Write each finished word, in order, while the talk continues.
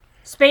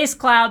Space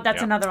Cloud,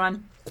 that's another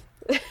one.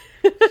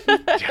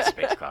 Yeah,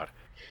 Space Cloud.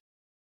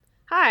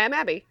 Hi, I'm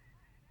Abby.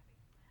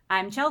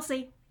 I'm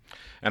Chelsea.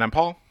 And I'm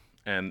Paul,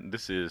 and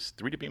this is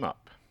 3 to Beam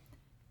Up.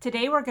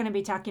 Today we're going to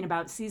be talking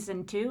about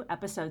Season 2,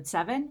 Episode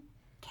 7,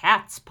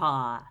 Cat's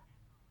Paw.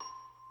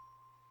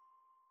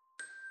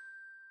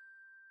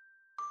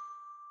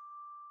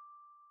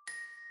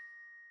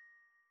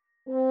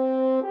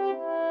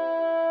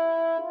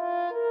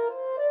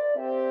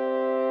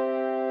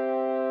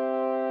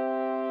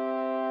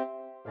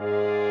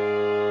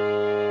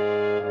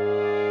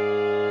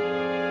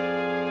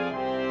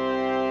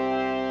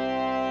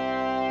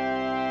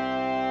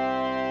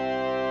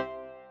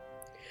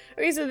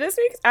 Okay, so this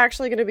week's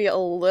actually going to be a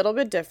little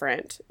bit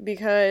different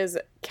because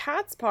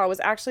Cat's Paw was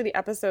actually the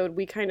episode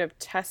we kind of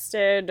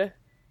tested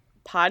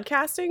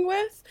podcasting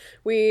with.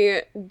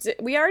 We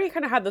already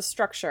kind of had the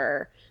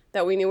structure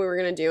that we knew we were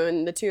going to do,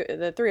 and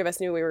the three of us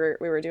knew we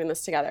were doing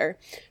this together.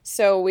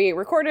 So we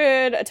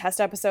recorded a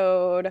test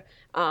episode,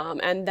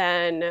 and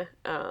then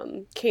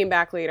came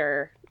back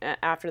later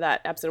after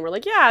that episode. And we're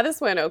like, yeah, this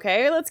went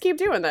okay. Let's keep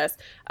doing this.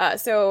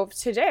 So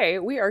today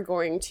we are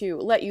going to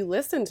let you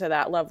listen to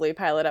that lovely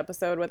pilot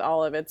episode with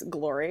all of its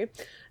glory.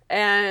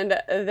 And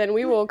then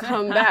we will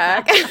come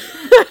back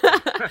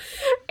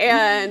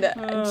and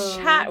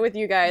chat with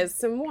you guys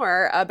some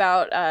more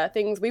about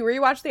things. We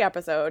rewatched the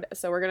episode,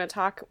 so we're going to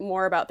talk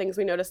more about things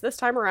we noticed this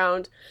time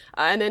around,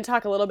 and then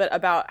talk a little bit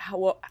about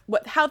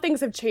how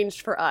things have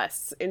changed for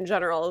us in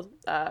general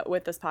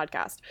with this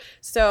podcast.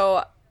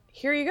 So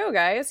here you go,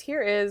 guys.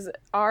 Here is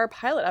our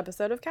pilot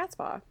episode of Cat's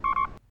Paw.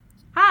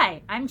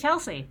 Hi, I'm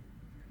Chelsea.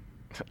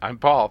 I'm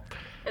Paul.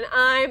 And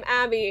I'm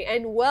Abby,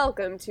 and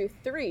welcome to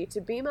 3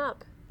 to Beam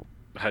Up.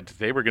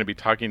 Today we're going to be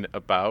talking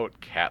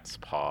about Cat's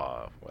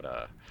Paw.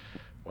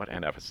 What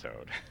an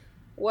episode.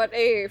 What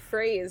a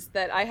phrase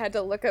that I had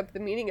to look up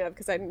the meaning of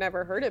because I'd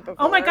never heard it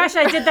before. Oh my gosh,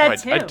 I did that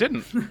too. I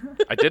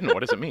didn't.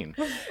 What does it mean?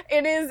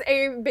 It is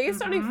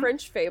based on a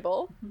French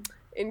fable,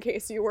 in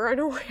case you were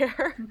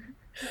unaware.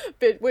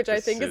 Which I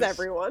think is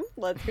everyone,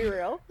 let's be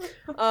real.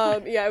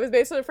 It was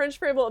based on a French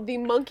fable of the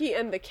monkey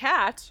and the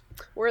cat,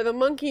 where the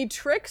monkey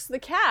tricks the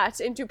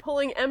cat into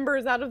pulling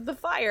embers out of the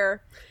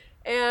fire.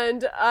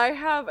 And I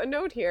have a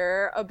note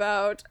here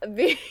about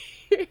the...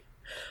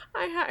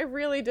 I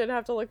really did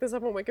have to look this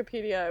up on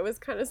Wikipedia. It was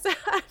kind of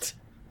sad.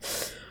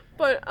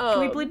 But can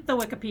we bleep the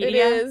Wikipedia? It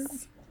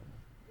is.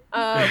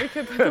 We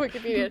could put the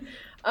Wikipedia.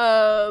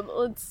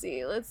 Let's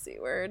see.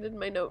 Where did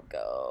my note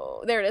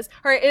go? There it is.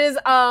 All right.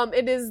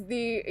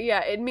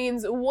 It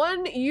means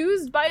one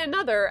used by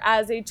another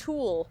as a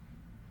tool.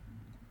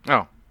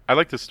 Oh, I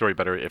like this story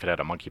better if it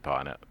had a monkey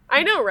paw in it.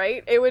 I know,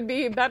 right? It would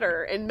be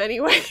better in many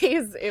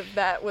ways if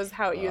that was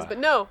how it used. But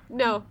no,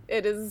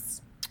 it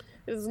is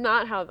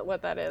not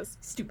what that is.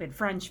 Stupid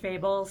French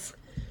fables.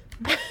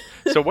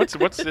 So what's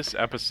this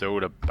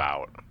episode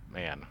about?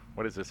 Man,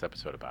 what is this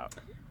episode about?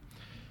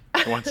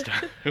 Who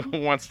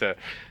wants to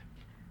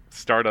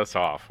start us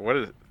off? What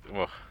is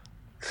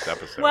this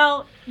episode?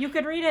 Well, you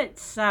could read it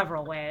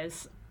several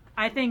ways.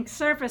 I think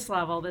surface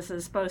level, this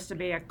is supposed to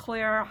be a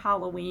clear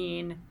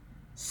Halloween,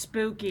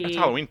 spooky That's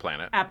Halloween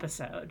Planet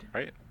episode,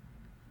 right?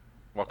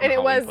 Welcome to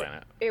Halloween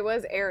Planet. It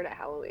was aired at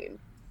Halloween,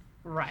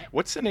 right?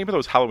 What's the name of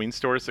those Halloween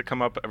stores that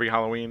come up every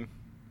Halloween?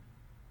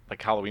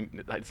 Like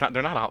Halloween?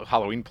 They're not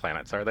Halloween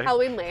Planets, are they?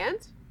 Halloween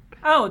Land.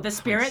 Oh, the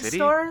Spirit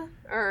Store.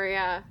 Or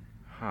yeah.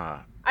 Huh.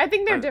 I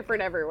think they're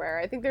different everywhere.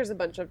 I think there's a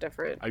bunch of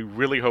different. I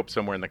really hope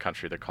somewhere in the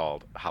country they're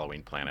called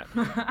Halloween Planet,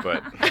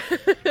 but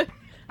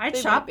I'd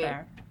shop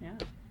there. Yeah.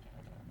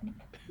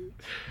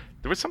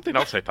 There was something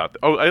else I thought.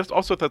 Oh, I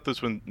also thought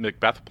this was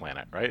Macbeth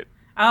Planet, right?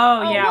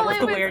 Oh yeah, with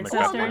the weird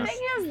sisters. Well, the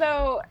thing is,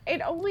 though,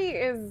 it only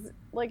is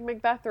like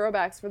Macbeth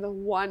throwbacks for the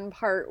one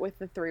part with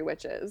the three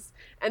witches,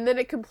 and then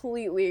it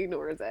completely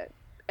ignores it.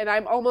 And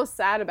I'm almost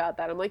sad about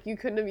that. I'm like, you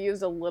couldn't have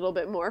used a little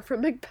bit more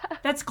from Macbeth.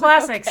 That's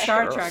classic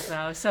Star Trek,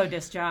 though. So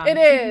disjointed.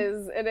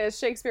 It is.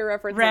 Shakespeare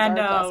references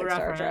Rando are classic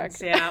reference,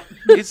 Star Trek.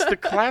 Yeah. Is the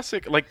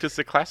classic, does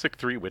the classic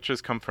Three Witches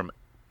come from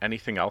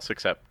anything else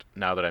except,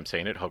 now that I'm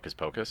saying it, Hocus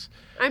Pocus?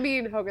 I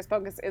mean, Hocus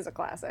Pocus is a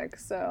classic,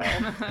 so.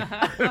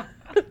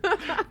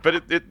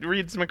 But it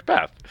reads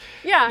Macbeth.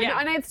 Yeah. No,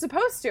 and it's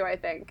supposed to, I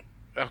think.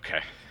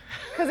 Okay.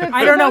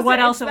 I don't know what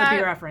else it would be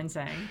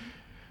referencing.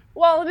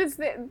 Well, it's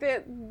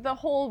the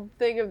whole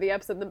thing of the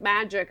episode, the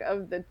magic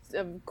of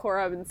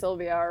Korra and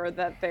Sylvia, are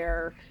that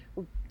they're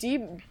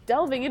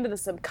delving into the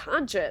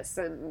subconscious,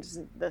 and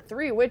the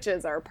three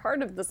witches are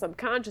part of the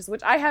subconscious,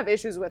 which I have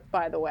issues with,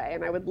 by the way,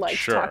 and I would like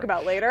to talk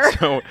about later.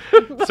 So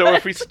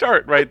if we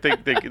start, right,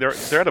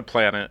 they're at a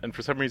planet, and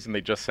for some reason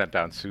they just sent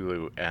down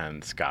Sulu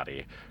and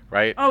Scotty,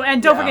 right? Oh,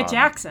 and don't forget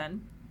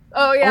Jackson.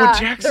 Oh, yeah. Oh,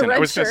 Jackson. I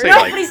was going to say, no,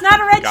 but he's not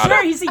a red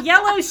shirt. He's a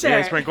yellow shirt.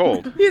 Yeah, he's wearing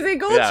gold. He's a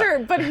gold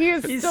shirt, but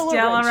he's still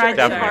a red shirt.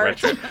 Definitely a red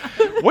shirt.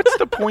 What's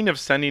the point of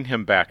sending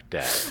him back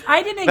dead?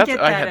 I didn't get that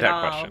I had at that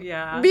all. question.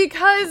 Yeah.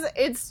 Because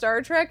it's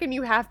Star Trek and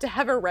you have to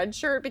have a red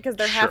shirt because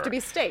there have to be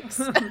stakes.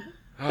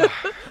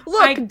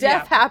 Look,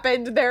 death yeah.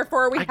 happened,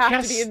 therefore we I have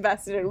guess- to be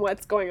invested in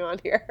what's going on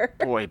here.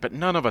 Boy, but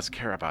none of us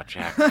care about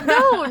Jackson.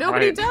 No,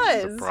 nobody Right? This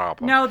is does. the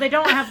problem. No, they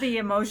don't have the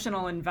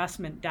emotional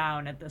investment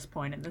down at this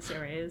point in the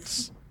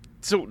series.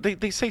 So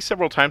they say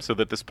several times though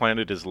that this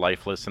planet is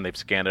lifeless, and they've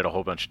scanned it a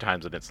whole bunch of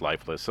times and it's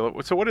lifeless. So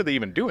what are they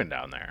even doing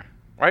down there?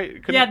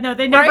 Right? Yeah, no,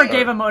 they never Right.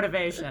 gave a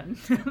motivation.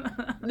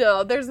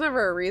 No, there's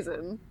never a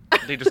reason.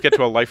 They just get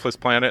to a lifeless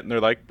planet and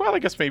they're like, well, I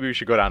guess maybe we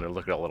should go down and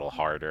look a little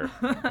harder.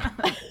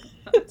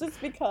 Just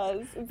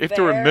because. it's If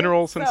there were there,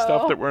 minerals and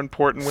stuff so- that were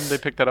important, wouldn't they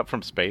pick that up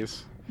from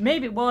space?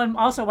 Maybe. Well, and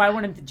also, why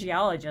wouldn't the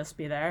geologist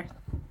be there?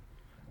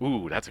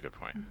 Ooh, that's a good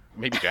point.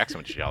 Maybe Jackson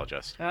was a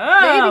geologist.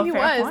 Oh, Maybe he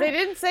fair was. Point. They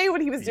didn't say what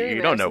he was doing. You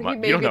there, don't know so he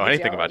mu- may you don't be know the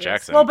anything about geologist.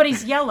 Jackson. Well, but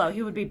he's yellow.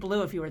 He would be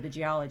blue if he were the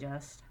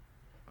geologist.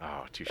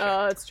 Oh, touche.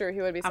 Oh, it's true.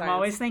 He would be. I'm science.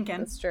 always thinking.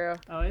 That's true.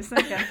 Always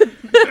thinking.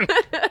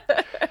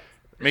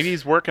 Maybe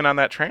he's working on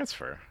that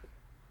transfer.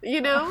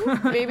 You know,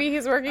 maybe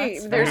he's working.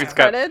 That's There's fair. He's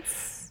got-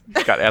 credits.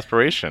 He's got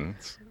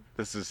aspirations.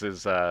 This is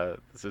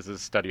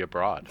his study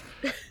abroad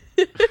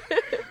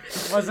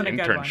Wasn't a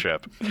good one.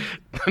 internship.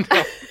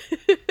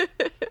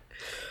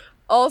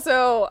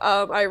 Also,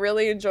 I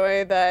really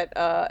enjoy that,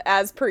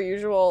 as per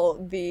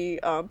usual, the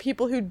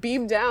people who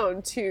beam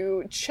down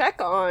to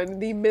check on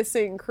the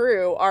missing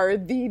crew are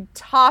the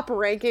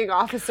top-ranking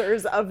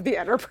officers of the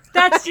Enterprise.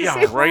 That's just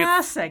Yeah, right.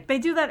 classic. They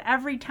do that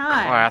every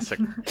time. Classic.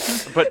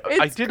 But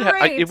I It's did.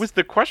 great. It was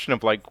the question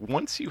of like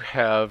once you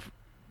have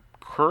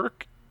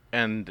Kirk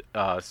and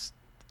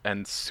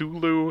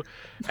Sulu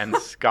and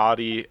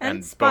Scotty And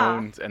and Spock.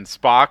 Bones and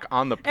Spock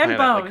on the planet,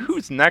 like Bones.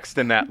 who's next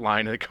in that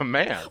line of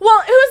command?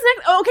 Well, who's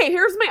next? Okay,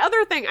 here's my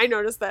other thing. I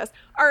noticed this.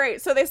 All right,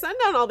 so they send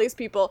down all these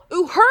people.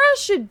 Uhura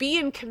should be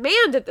in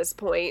command at this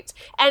point,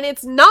 and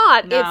it's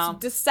not. No.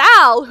 It's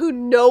DeSalle, who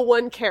no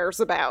one cares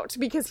about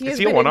because he Is has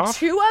he a been in one-off?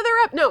 two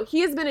other. No,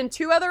 he has been in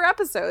two other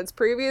episodes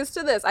previous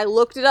to this. I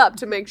looked it up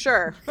to make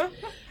sure,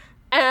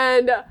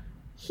 and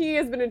he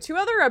has been in two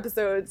other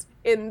episodes.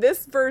 In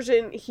this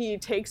version, he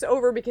takes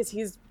over because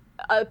he's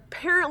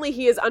apparently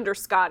he is under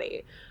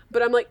Scotty.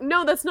 But I'm like,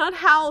 no, that's not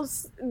how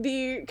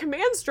the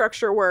command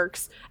structure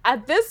works.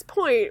 At this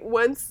point,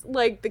 once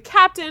like the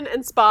captain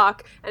and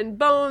Spock and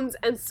Bones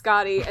and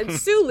Scotty and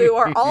Sulu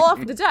are all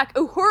off the deck,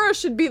 Uhura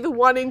should be the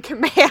one in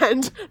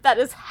command. That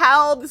is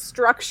how the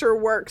structure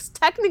works.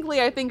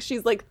 Technically, I think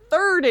she's like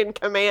third in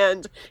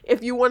command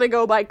if you want to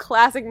go by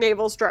classic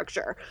naval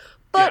structure.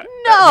 But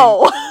Yeah,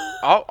 no.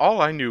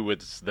 All I knew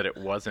was that it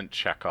wasn't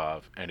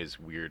Chekhov and his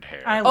weird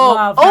hair. I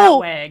love that oh.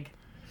 wig.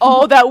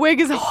 Oh, that wig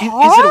is it a wig?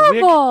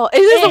 horrible. It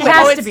is It a wig.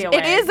 has Oh, to be a It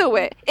wig. is a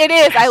wig. It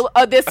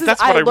is. This is.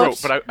 That's what I wrote,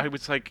 looked- but I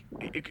was like,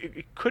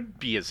 it could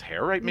be his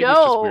hair, right? Maybe it's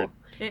just no, weird.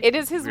 it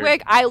is his Weird.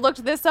 wig. I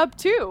looked this up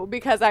too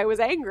because I was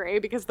angry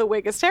because the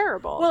wig is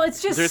terrible. Well,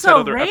 it's just There's so that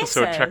other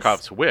racist. episode,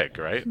 Chekhov's wig,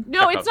 right?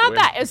 no, it's Chekhov's not wig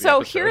that. is the So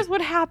episode. here's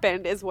what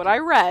happened: is what I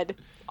read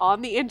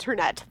on the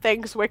internet.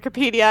 Thanks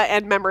Wikipedia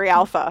and Memory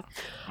Alpha.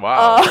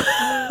 Wow.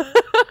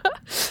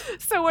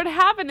 So what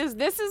happened is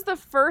this is the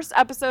first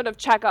episode of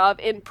Chekhov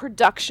in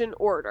production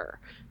order.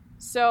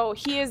 So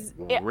he is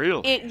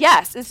Really?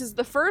 yes, this is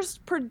the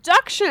first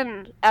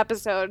production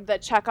episode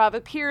that Chekhov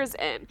appears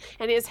in,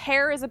 and his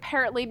hair is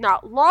apparently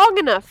not long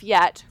enough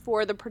yet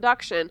for the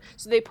production,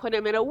 so they put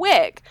him in a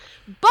wig.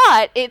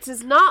 But it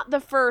is not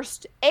the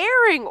first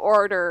airing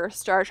order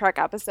Star Trek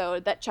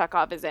episode that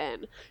Chekhov is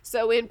in.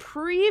 So in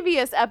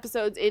previous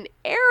episodes in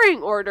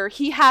airing order,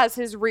 he has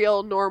his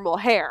real normal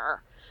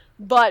hair.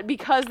 But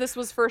because this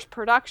was first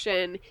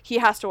production, he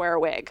has to wear a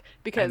wig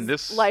because And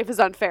this- life is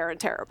unfair and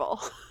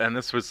terrible. And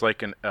this was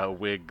like a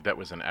wig that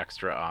was an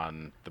extra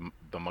on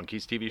the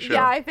Monkeys TV show.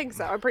 Yeah, I think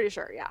so. I'm pretty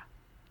sure. Yeah,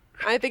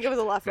 I think it was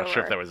a leftover. Not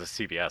sure if that was a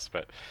CBS,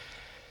 but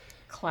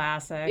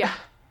Classic. Yeah,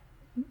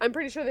 I'm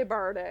pretty sure they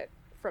borrowed it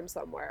from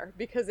somewhere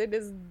because it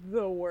is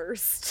the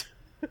worst.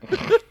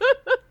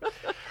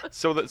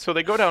 so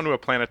they go down to a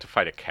planet to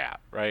fight a cat,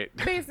 right?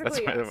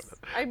 Basically, yes.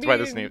 That's why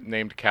this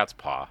named Cat's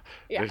Paw.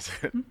 Yeah.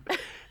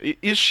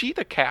 Is she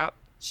the cat?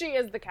 She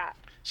is the cat.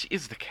 She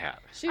is the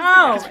cat. She's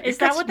Oh, the cat. is It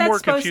that gets what that's more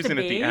supposed to confusing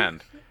at the be?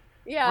 end.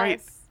 Yes.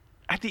 Right.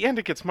 At the end,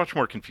 it gets much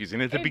more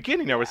confusing. At the It-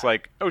 beginning, I was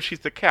like, "Oh, she's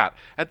the cat."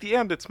 At the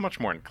end, it's much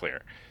more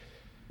unclear.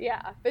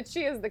 Yeah, but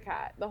she is the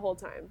cat the whole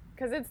time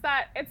because it's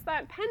that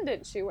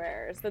pendant she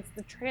wears. That's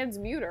the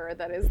transmuter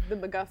that is the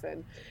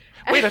MacGuffin.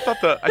 Wait, I thought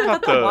the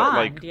Wand,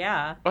 like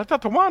yeah. I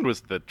thought the wand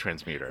was the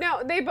transmuter. No,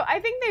 I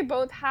think they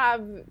both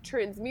have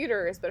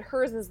transmuters, but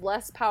hers is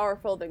less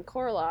powerful than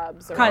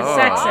Korlab's or 'Cause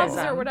Korlab's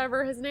sexism. or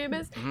whatever his name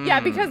is.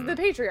 Yeah, because the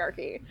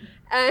patriarchy.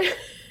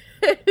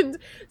 And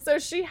so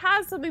she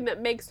has something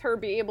that makes her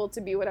be able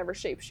to be whatever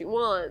shape she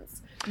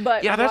wants.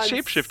 But Yeah, that once-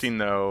 shape-shifting,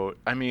 though,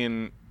 I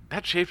mean,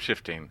 that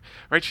shape-shifting,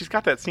 right? She's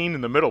got that scene in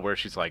the middle where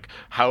she's like,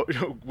 how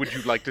would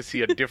you like to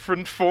see a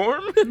different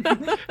form?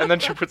 And then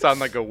she puts on,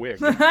 like, a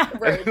wig.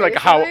 Right, Like,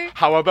 basically.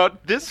 how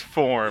about this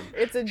form?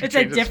 It's a It's a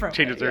changes, different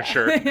changes wig, her yeah.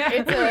 shirt.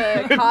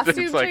 It's a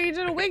costume It's like- change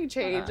and a wig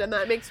change, and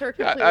that makes her a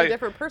Yeah, completely I-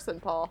 different person,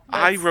 Paul.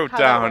 I That's wrote how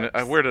that down,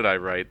 works. where did I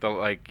write?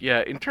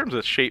 In terms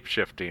of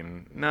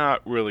shape-shifting,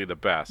 not really the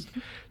best.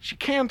 She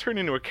can turn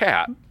into a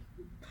cat,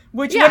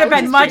 Which Yeah, would have which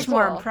been is much pretty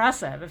more cool.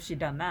 impressive if she'd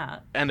done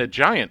that. And a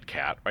giant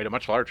cat, right? A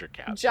much larger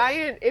cat.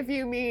 Giant, if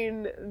you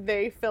mean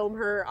they film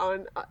her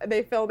on,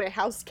 they film a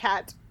house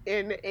cat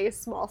in a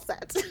small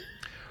set.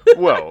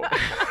 Whoa.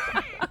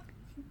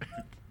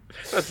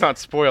 Let's not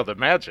spoil the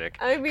magic.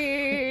 I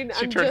mean,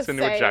 She I'm turns just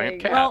into a saying.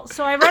 giant cat. Well,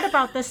 so I read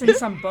about this in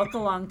some book a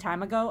long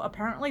time ago.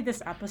 Apparently,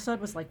 this episode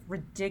was like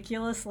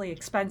ridiculously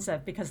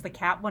expensive because the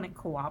cat wouldn't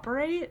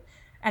cooperate,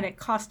 and it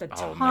cost a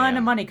ton man.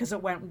 of money because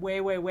it went way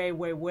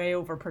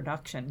over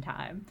production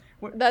time.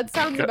 That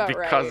sounds about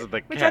because right. of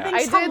the Which cat. I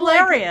think is I did like-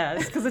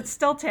 hilarious because it's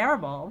still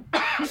terrible.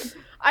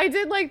 I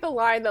did like the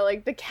line that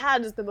like the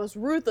cat is the most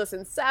ruthless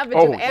and savage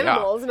Oh, of yeah.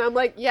 animals, and I'm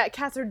like, yeah,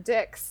 cats are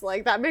dicks.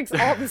 Like that makes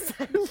all the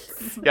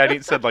sense. Yeah, and he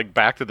said like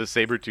back to the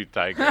saber-toothed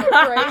tiger.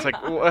 Right? It's like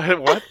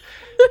what?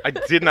 I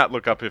did not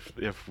look up if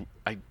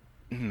I.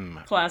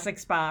 Classic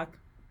Spock.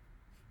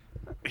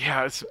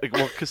 Yeah, it's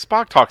well because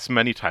Spock talks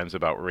many times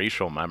about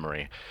racial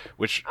memory,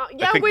 which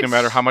yeah, I think no which-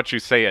 matter how much you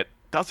say it,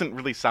 doesn't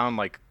really sound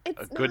like a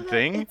It's good not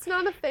thing. It's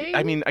not a thing.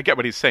 I mean, I get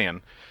what he's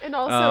saying. and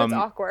also it's um,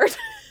 awkward.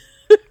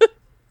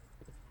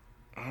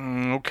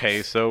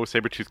 Okay, so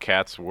saber-toothed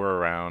cats were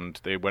around.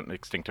 They went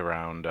extinct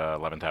around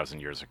 11,000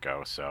 years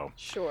ago. So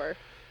Sure,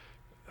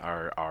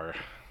 our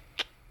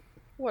we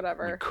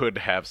whatever. could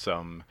have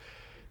some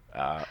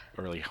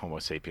early Homo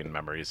sapien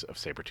memories of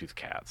saber-toothed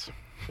cats.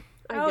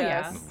 I Oh,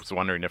 yeah. guess. I was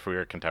wondering if we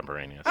were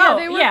contemporaneous. Oh,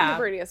 They were yeah.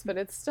 contemporaneous, but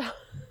it's still.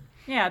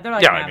 Yeah, they're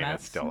like yeah, I mean,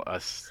 mammoths. it's still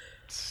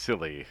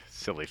a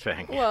silly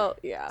thing. Well,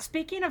 yeah.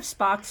 Speaking of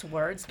Spock's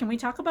words, can we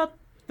talk about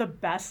the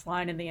best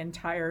line in the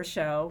entire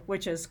show,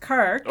 which is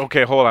Kirk?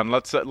 Okay, hold on.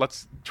 Let's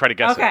try to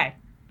guess Okay.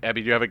 it.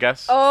 Abby, do you have a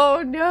guess?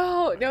 Oh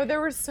no, there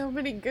were so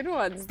many good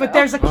ones. But though.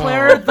 there's a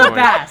clear the boy.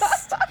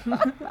 best.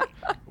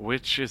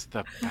 Which is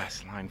the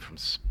best line from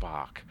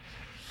Spock?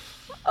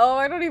 Oh,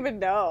 I don't even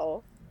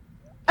know.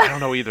 I don't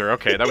know either.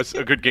 Okay, that was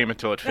a good game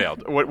until it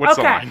failed. What's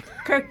the Okay. line?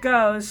 Kirk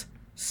goes,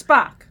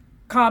 Spock,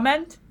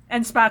 comment?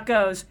 And Spock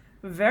goes,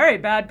 very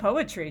bad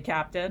poetry,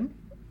 Captain.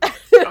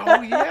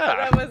 Oh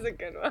yeah. That was a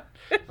good one.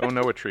 Oh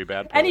no, a tree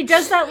bad. And he poet.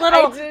 does that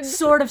little I did-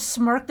 sort of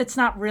smirk that's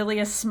not really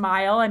a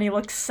smile, and he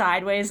looks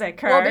sideways at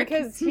Kirk. Well,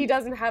 because he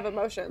doesn't have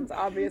emotions,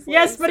 obviously.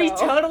 yes, but he so-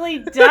 totally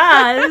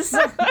does.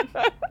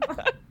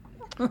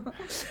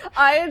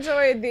 I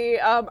enjoyed the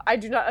I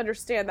do not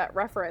understand that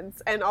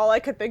reference, and all I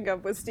could think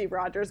of was Steve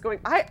Rogers going,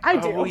 I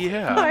do. Oh,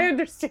 yeah. I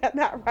understand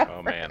that reference.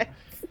 Oh man.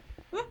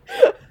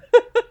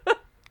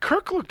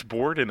 Kirk looked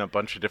bored in a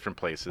bunch of different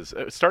places.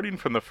 Starting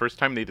from the first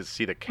time they just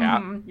see the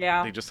cat,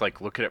 yeah. they just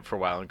like look at it for a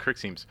while, and Kirk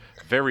seems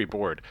very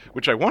bored,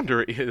 which I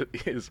wonder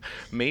is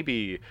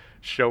maybe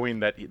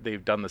showing that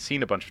they've done the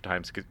scene a bunch of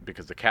times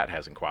because the cat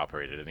hasn't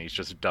cooperated, and he's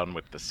just done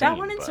with the scene. That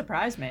wouldn't but-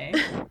 surprise me.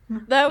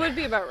 That would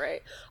be about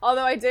right.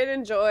 Although I did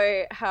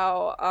enjoy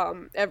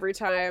how every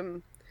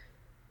time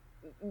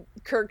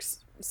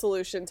Kirk's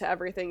solution to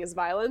everything is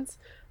violence.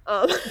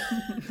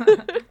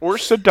 Or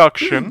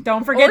seduction.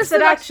 Don't forget Or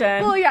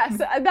seduction. Well, yes,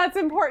 that's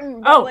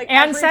important. But Oh, like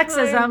and every time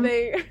sexism.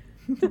 they-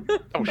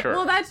 Oh sure.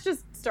 Well, that's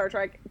just Star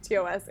Trek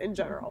TOS in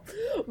general.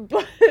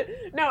 But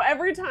no,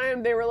 every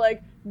time they were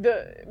like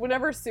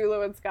whenever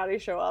Sulu and Scotty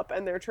show up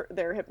and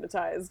they're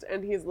hypnotized,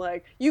 and he's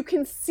like, you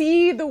can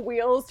see the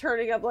wheels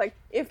turning up. Like,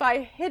 if I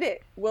hit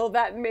it, will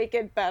that make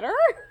it better?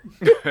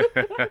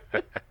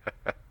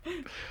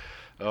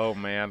 Oh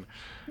man.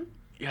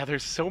 Yeah,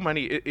 there's so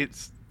many.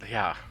 It's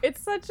yeah.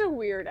 It's such a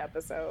weird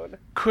episode.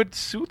 Could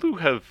Sulu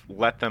have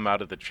let them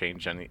out of the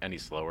change any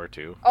slower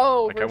too?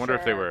 Oh, Like for I wonder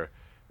if they sure. were.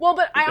 Well,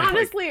 but I Like-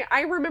 honestly,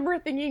 I remember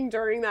thinking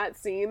during that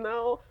scene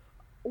though,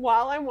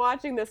 while I'm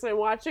watching this and I'm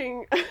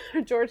watching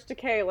George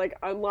Takei like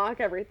unlock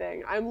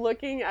everything, I'm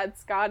looking at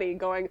Scotty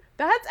going,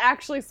 that's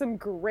actually some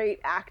great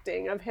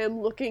acting of him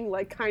looking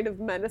like kind of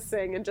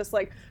menacing and just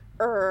like,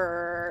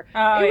 Oh,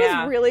 it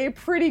yeah. was really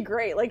pretty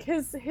great. Like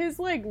his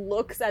like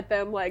looks at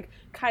them like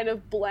kind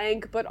of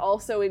blank but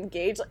also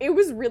engaged. It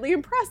was really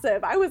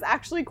impressive. I was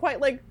actually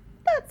quite like,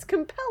 that's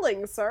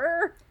compelling,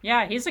 sir.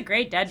 Yeah, he's a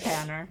great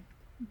deadpanner.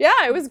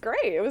 Yeah, it was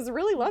great. It was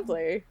really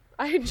lovely.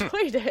 I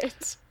enjoyed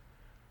it.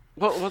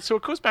 Well, so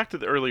it goes back to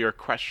the earlier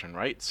question,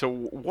 right? So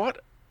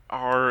what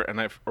are,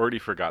 and I've already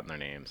forgotten their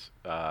names.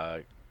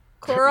 Cora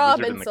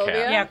Wizard and and the Sylvia.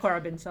 Cat. Yeah,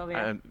 Corbin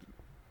Sylvia.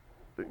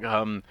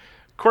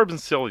 Corbin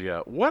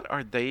Sylvia. What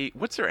are they?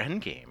 What's their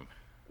end game?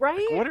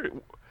 Right? What are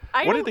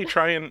what did they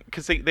try and?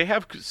 Because they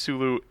have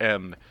Sulu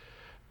and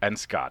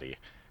Scotty,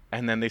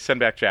 and then they send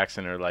back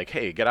Jackson. And are like,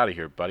 hey, get out of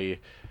here, buddy.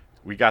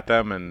 We got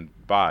them, and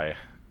bye.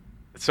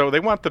 So they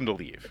want them to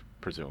leave,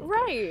 presumably.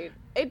 Right.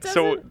 It doesn't.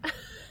 So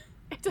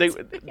it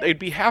doesn't they'd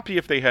be happy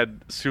if they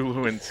had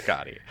Sulu and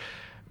Scotty,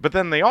 but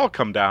then they all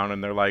come down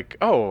and they're like,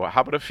 oh,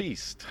 how about a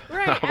feast?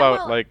 Right, How and about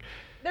well- like?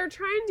 They're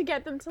trying to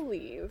get them to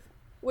leave,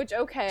 which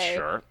okay.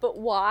 Sure. But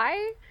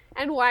why?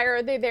 And why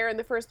are they there in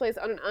the first place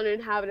on an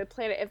uninhabited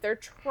planet if they're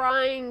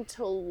trying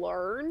to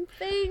learn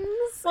things?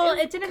 Well,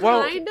 is it didn't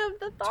Well- kind of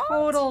the thought.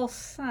 Total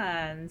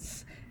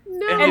sense.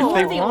 No. And And if who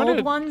they are the wanted-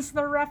 old ones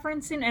they're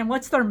referencing, and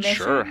what's their mission?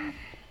 Sure.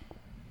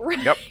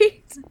 Right. Yep.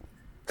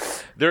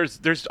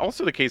 There's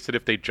also the case that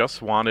if they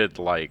just wanted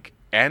like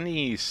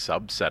any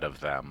subset of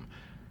them,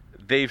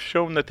 they've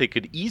shown that they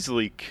could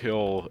easily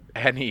kill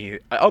any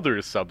other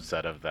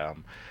subset of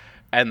them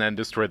and then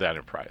destroy the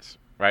Enterprise,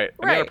 right?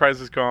 And the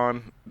Enterprise is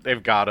gone.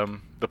 They've got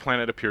them. The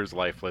planet appears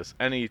lifeless.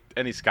 Any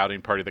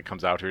scouting party that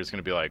comes out here is going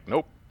to be like,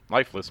 nope,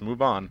 lifeless,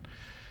 move on.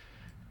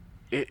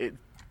 I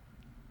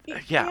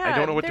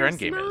don't know what their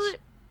endgame is.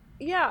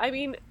 Yeah, I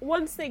mean,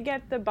 once they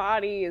get the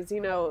bodies,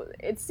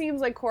 it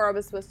seems like Korob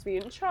is supposed to be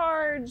in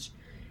charge.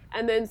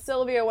 And then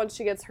Sylvia, once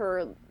she gets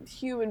her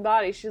human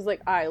body, she's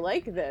like, I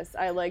like this.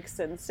 I like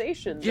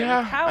sensations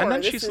and power. And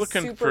then this she's is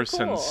looking for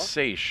cool.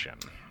 sensation.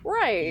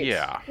 Right.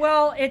 Yeah.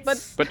 Well,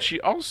 But she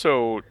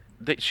also...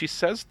 she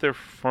says they're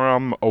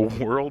from a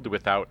world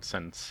without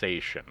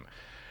sensation,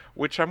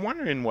 which I'm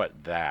wondering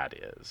what that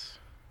is.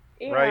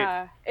 Yeah,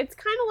 right? It's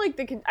kind of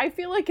like I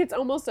feel like it's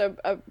almost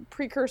a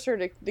precursor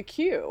to the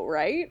Q,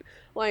 right?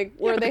 Like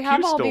where they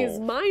have all these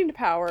mind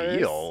powers.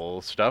 Feel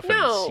stuff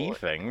and see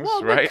things,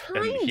 right?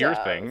 And hear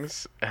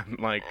things and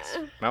like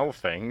smell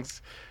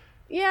things.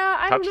 Yeah,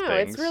 I don't know.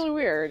 Things. It's really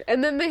weird.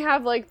 And then they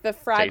have like the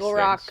Fraggle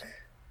Rock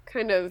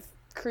kind of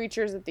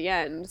creatures at the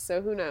end,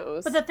 so who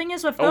knows? But the thing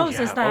is with those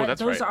is that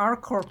those are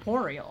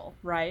corporeal,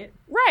 right?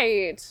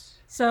 Right.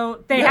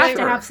 So they have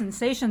to have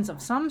sensations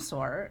of some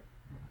sort.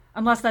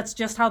 Unless that's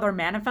just how they're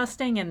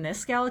manifesting in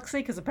this galaxy,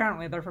 because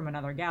apparently they're from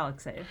another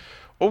galaxy.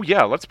 Oh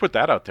yeah, let's put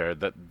that out there.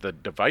 That the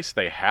device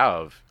they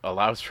have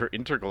allows for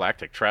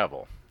intergalactic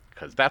travel,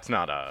 because that's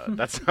not a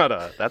a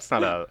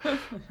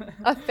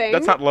thing.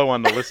 That's not low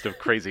on the list of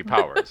crazy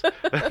powers.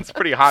 That's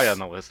pretty high on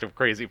the list of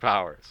crazy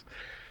powers.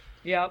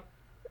 Yep.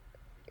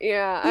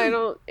 Yeah,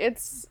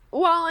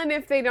 and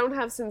if they don't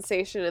have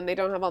sensation and they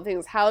don't have all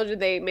things, how do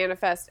they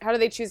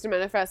choose to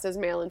manifest as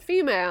male and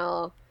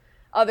female?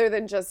 Other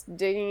than just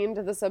digging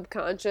into the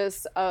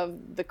subconscious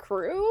of the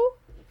crew?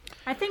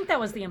 I think that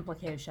was the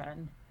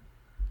implication.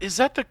 Is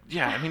that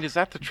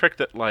the trick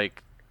that,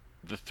 like,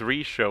 the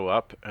three show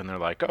up and they're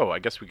like, oh, I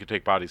guess we could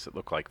take bodies that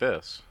look like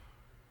this?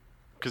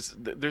 Because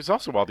there's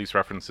also all these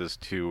references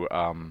to,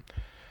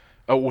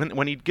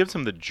 when he gives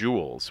them the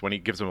jewels, when he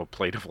gives them a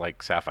plate of,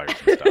 like, sapphires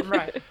and stuff.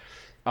 Right.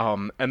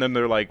 And then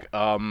they're like,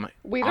 on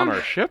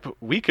our ship,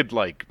 we could,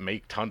 like,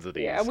 make tons of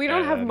these. Yeah, we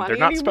don't have money they're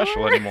not anymore.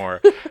 special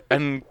anymore.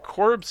 And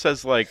Korob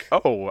says, like,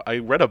 oh, I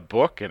read a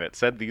book and it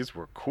said these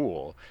were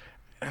cool.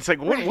 And it's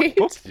like, what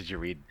books did you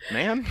read,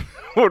 man?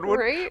 Where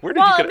did you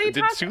get...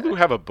 Did Sulu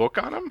have a book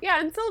on him? Yeah,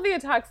 and Sylvia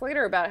talks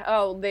later about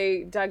how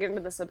they dug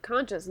into the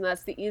subconscious, and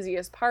that's the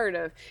easiest part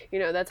of,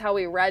 that's how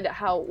we read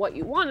what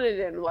you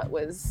wanted and what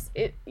was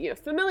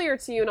familiar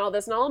to you and all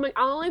this. And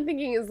all I'm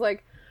thinking is,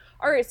 like,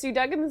 all right, so you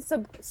dug in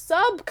the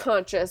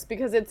subconscious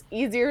because it's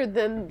easier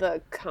than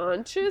the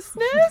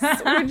consciousness,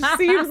 which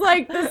seems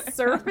like the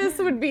surface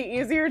would be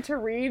easier to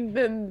read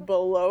than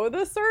below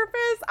the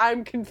surface.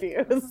 I'm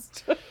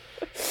confused.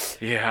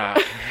 Yeah.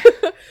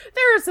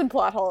 There are some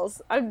plot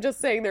holes. I'm just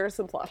saying there are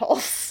some plot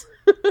holes.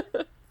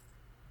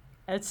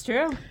 It's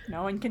true.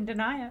 No one can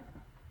deny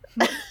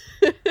it.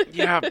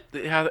 yeah,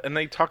 and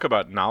they talk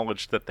about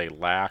knowledge that they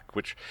lack,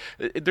 which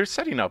they're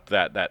setting up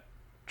that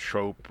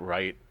trope,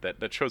 right,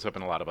 that shows up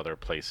in a lot of other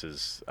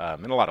places,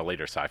 in a lot of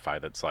later sci-fi,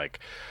 that's like,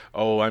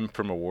 oh, I'm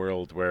from a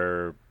world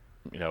where,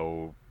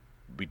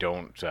 we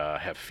don't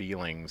have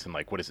feelings, and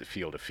like, what does it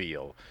feel to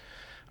feel?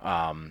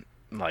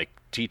 Like,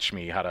 teach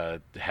me how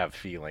to have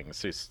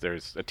feelings.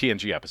 There's a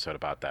TNG episode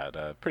about that,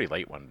 a pretty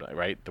late one,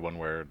 right? The one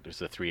where there's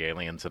the three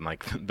aliens and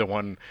like the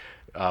one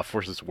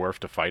forces Worf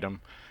to fight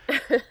him.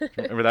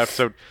 Remember that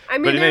episode? I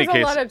mean, there's a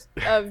lot of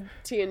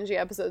TNG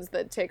episodes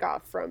that take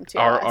off from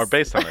TOS. Are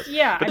based on this.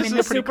 Yeah, but this is the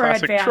a pretty super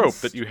classic advanced trope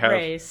that you have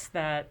race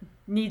that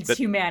needs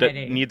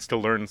humanity. That needs to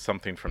learn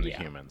something from the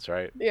humans,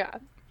 right? Yeah.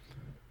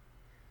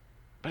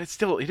 But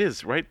it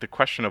is, right? The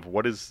question of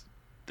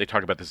they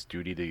talk about this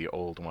duty to the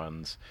old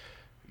ones.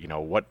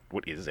 What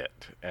is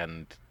it?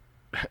 And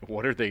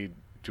what are they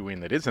doing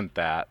that isn't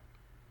that?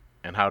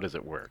 And how does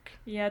it work?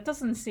 Yeah, it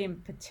doesn't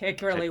seem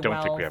particularly well I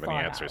don't think we have any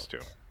thought answers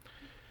out. to.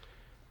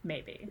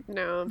 Maybe.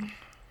 No.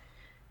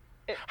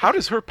 How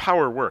does her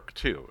power work,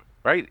 too?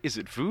 Right? Is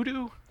it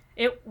voodoo?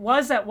 It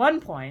was at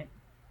one point.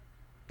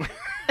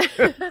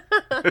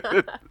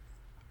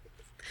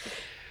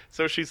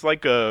 So she's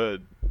like a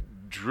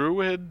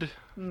druid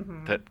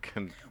that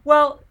can...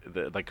 Well...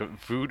 like a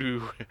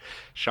voodoo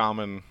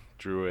shaman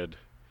druid.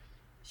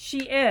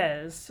 She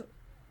is.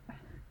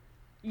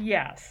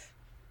 Yes.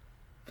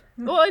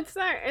 Well,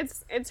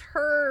 it's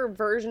her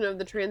version of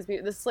the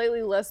transmuter, the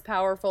slightly less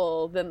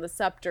powerful than the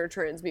scepter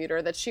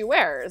transmuter that she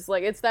wears.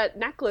 Like, it's that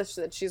necklace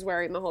that she's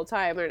wearing the whole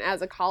time, and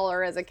as a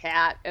collar, as a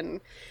cat,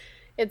 and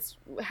it's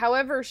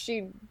however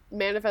she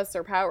manifests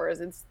her powers,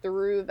 it's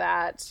through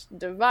that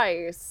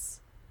device,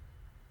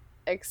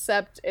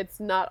 except it's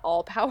not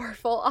all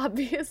powerful,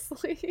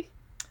 obviously.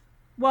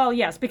 Well,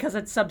 yes, because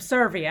it's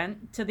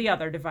subservient to the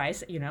other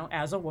device,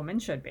 as a woman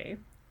should be,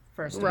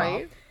 first of all.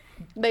 Right.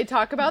 They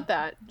talk about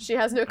that. She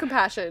has no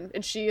compassion,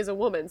 and she is a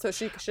woman, so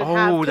she should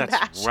have compassion. Oh,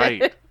 that's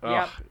right.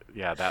 Yep.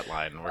 Yeah, that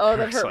line. Oh,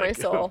 that hurt my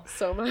soul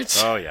so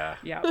much. Oh, yeah.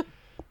 Yeah.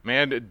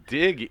 Man,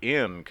 dig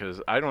in,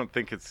 because I don't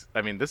think it's.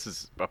 I mean, this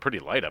is a pretty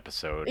light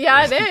episode.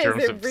 Yeah, it in is.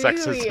 terms It of really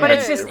sexism is. in But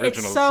it's the just, it's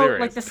original so, series.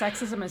 like, the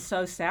sexism is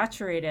so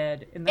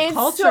saturated in the It's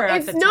culture so-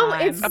 at it's- the no,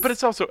 time. it's- But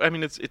it's also. I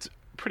mean, it's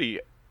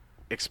pretty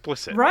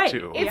explicit Right.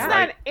 too. It's Yeah.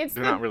 that it's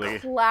They're the not really.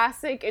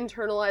 classic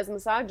internalized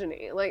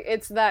misogyny. Like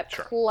it's that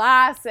Sure.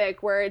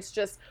 classic where it's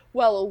just,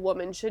 well, a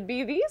woman should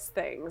be these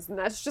things, and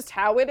that's just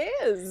how it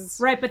is.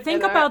 Right, but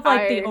think And about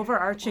like the I-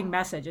 overarching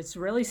message. It's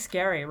really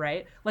scary,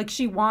 right? Like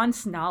she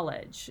wants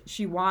knowledge.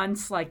 She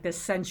wants like this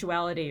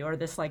sensuality or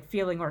this like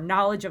feeling or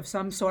knowledge of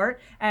some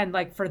sort, and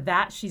like for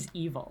that she's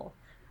evil.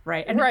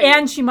 Right? Right.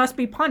 And she must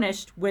be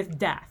punished with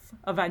death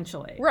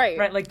eventually. Right.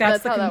 Right? Like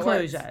that's the how that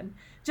works. conclusion.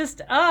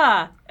 Just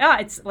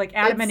it's like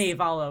Adam and It's-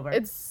 Eve all over.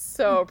 It's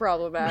so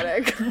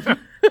problematic.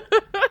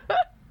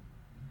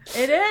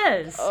 It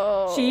is.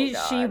 Oh, she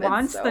God, it's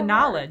wants so the hard.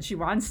 knowledge. She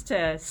wants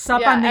to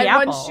sup yeah, on the and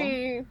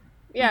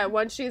apple.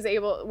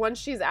 once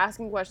she's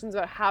asking questions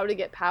about how to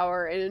get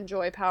power and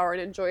enjoy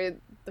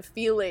the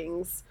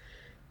feelings,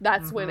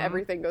 that's when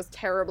everything goes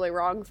terribly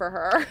wrong for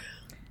her.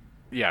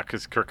 Yeah,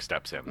 because Kirk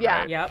steps in.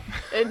 Yeah. Right? Yep.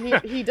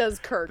 And he does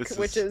Kirk, This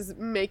which is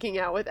making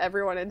out with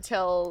everyone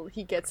until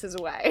he gets his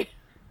way.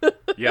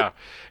 Yeah,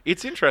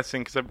 it's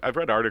interesting because I've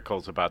read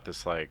articles about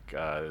this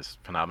this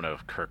phenomenon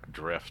of Kirk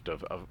drift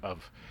of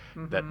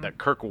that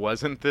Kirk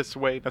wasn't this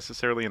way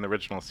necessarily in the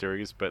original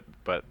series, but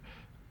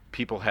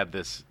people had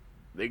this.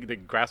 They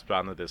grasped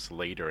onto this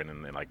later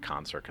in like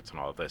con circuits and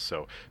all of this.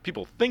 So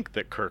people think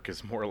that Kirk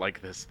is more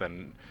like this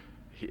than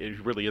he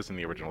really is in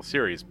the original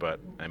series.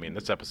 But I mean,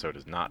 this episode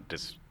is not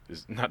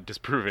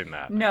disproving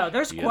that. No,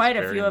 there's He is quite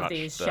a very few of much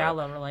these the-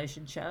 shallow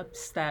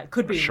relationships that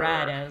could be Sure.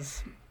 read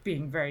as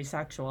being very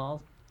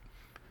sexual.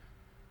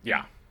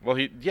 Yeah. Well,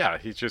 he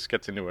just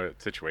gets into a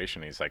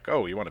situation. He's like,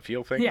 "Oh, you want to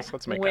feel things? Yeah,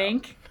 Let's make out."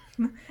 wink.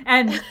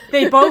 And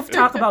they both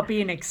talk about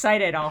being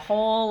excited a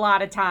whole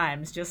lot of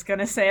times. Just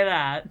gonna say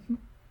that.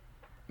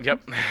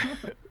 Yep.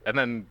 And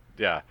then,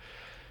 yeah.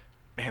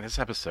 Man, this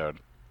episode.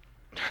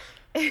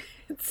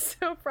 It's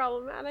so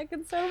problematic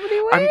in so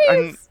many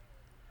ways.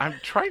 I'm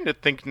trying to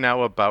think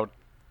now about,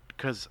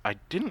 because I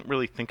didn't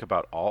really think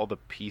about all the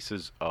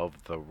pieces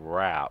of the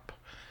rap.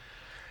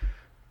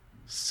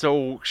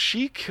 So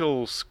she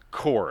kills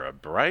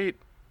Korib, right?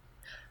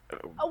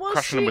 Well,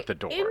 Crushing she him with the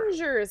door.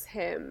 injures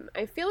him.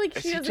 I feel like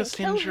Is she he doesn't just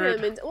kill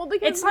injured? him. Because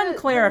It's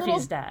unclear if little,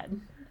 he's dead.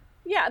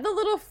 Yeah, the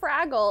little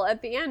Fraggle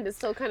at the end is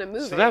still kind of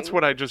moving. So that's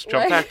what I just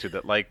jumped Like- back to.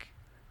 That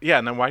yeah,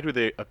 and then why do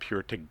they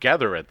appear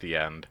together at the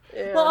end?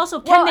 Yeah. Well, also,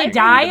 can they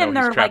die even in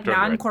though their he's like trapped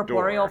under a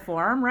non-corporeal door.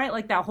 form? Right,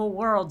 like that whole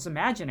world's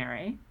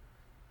imaginary.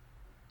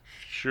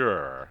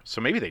 Sure.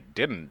 So maybe they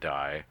didn't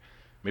die.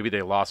 Maybe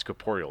they lost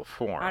corporeal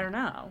form. I don't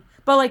know.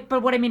 But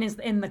what I mean is,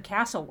 in the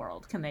castle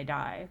world, can they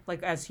die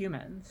like as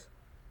humans?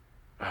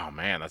 Oh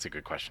man, that's a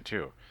good question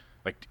too.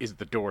 Like, is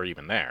the door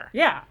even there?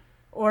 Yeah.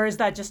 Or is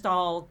that just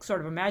all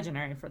sort of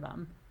imaginary for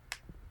them?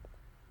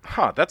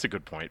 Huh, that's a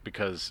good point,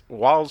 because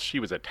while she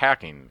was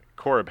attacking,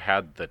 Korib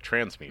had the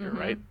transmitter,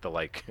 right?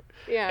 The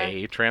Yeah.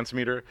 A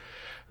transmitter.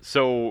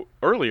 So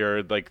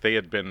earlier, they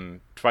had been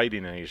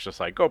fighting, and he's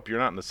just like, "Oh, you're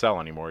not in the cell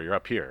anymore. You're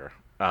up here."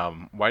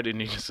 Why didn't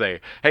he just say,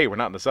 "Hey, we're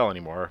not in the cell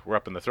anymore. We're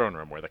up in the throne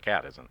room where the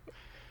cat isn't"?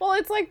 Well,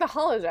 it's like the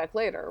holodeck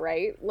later,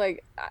 right?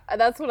 Like,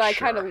 that's what I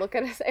kind of Sure. look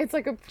at. It's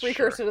like a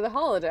precursor to the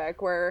holodeck,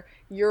 where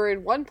you're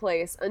in one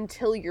place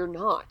until you're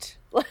not.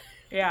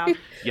 Yeah.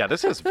 Yeah,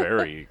 this is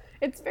very.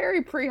 It's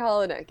very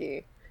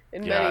pre-holodecky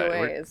in many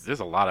ways. There's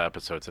a lot of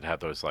episodes that have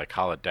those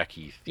holodecky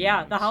themes.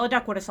 Yeah, the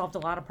holodeck would have solved a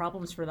lot of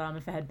problems for them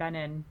if it had been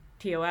in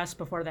TOS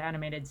before the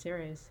animated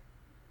series.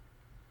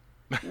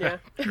 Yeah.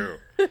 True.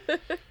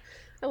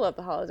 I love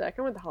the holodeck.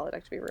 I want the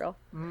holodeck to be real.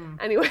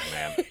 Mm. Anyway,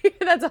 Man.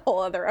 that's a whole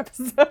other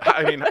episode.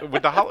 I mean,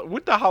 would the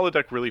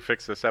holodeck really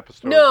fix this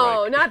episode?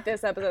 No, not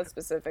this episode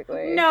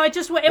specifically. No, it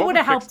would would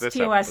have fix helped this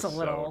TOS a episode?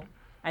 little,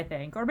 I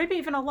think, or maybe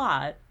even a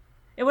lot.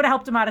 It would have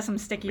helped him out of some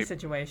sticky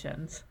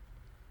situations.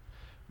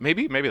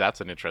 Maybe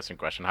that's an interesting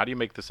question. How do you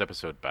make this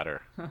episode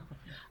better?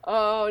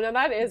 Oh, now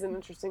that is an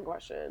interesting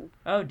question.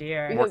 Oh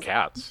dear. More Because-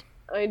 cats.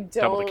 I don't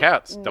Double the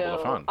cats, double the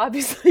know. fun.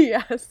 Obviously,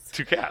 yes.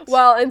 2 cats.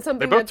 Well, and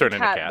something both that's a turn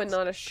into cat, cats. but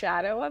not a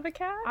shadow of a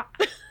cat,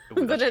 Ooh,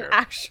 but that's an true.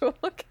 actual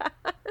cat.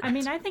 I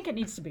mean, I think it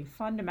needs to be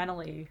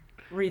fundamentally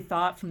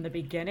rethought from the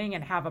beginning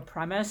and have a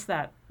premise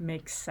that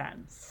makes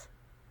sense.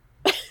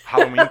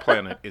 Halloween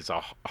Planet is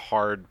a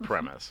hard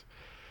premise.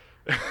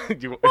 Well,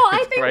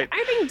 I think right?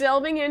 I think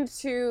delving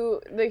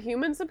into the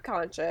human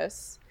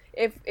subconscious,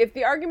 if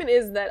the argument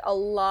is that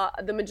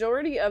the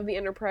majority of the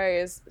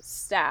Enterprise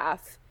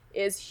staff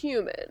is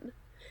human,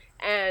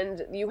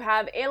 and you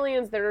have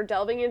aliens that are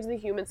delving into the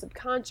human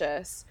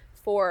subconscious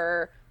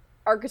for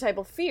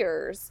archetypal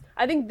fears,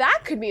 I think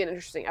that could be an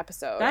interesting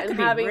episode. That and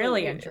could be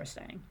really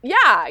interesting.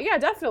 Yeah,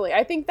 definitely.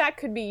 I think that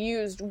could be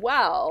used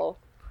well.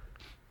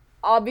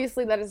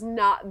 Obviously, that is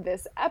not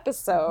this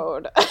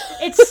episode.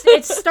 It's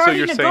So starting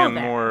you're to go saying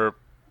there.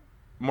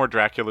 more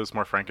Draculas,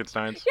 more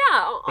Frankensteins.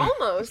 Yeah,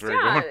 almost. Very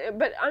Yeah, good.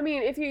 but I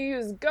mean, if you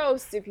use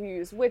ghosts, if you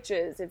use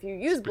witches, if you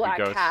use black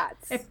ghosts.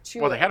 cats,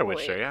 Well, they had a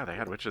witch there. Yeah, they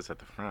had witches at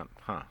the front.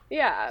 Huh.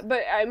 Yeah,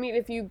 but I mean,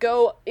 if you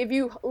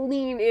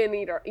lean in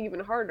even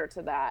harder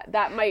to that,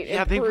 that might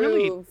Yeah,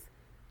 improve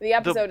the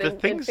episode the in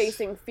things-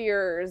 facing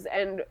fears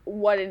and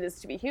what it is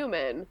to be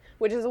human,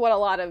 which is what a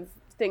lot of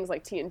things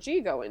like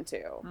TNG go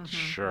into.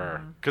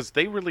 Sure. Because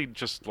they really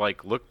just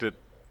like looked at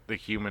the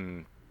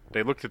humans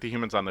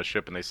on the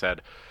ship and they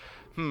said,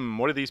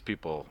 what are these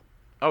people?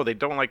 Oh, they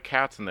don't like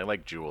cats and they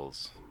like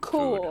jewels.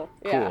 Cool.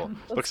 Food. Yeah. Cool.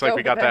 Let's Looks like go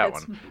we got with that it.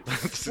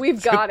 one.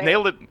 We've got it.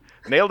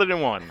 Nailed it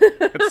in one.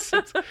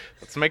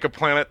 Let's make a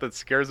planet that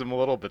scares them a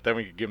little, but then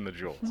we can give them the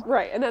jewels.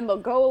 Right, and then they'll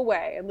go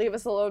away and leave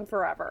us alone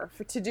forever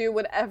to do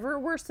whatever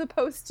we're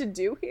supposed to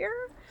do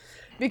here.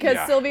 Because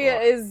Yeah, Sylvia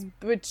well. is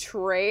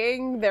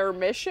betraying their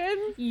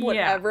mission, Yeah.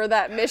 whatever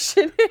that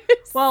mission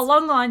is. Well,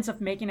 along the lines of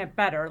making it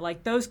better,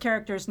 like those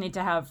characters need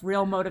to have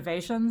real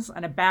motivations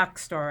and a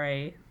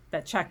backstory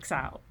that checks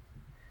out.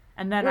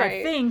 And then I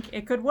Right. think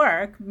it could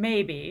work,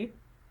 maybe,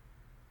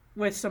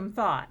 with some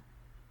thought.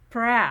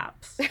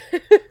 Perhaps.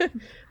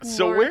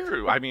 So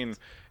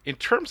in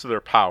terms of their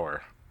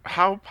power,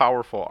 how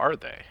powerful are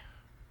they?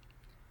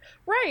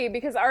 Right,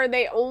 because are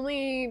they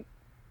only...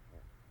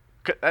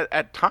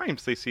 At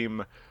times they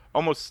seem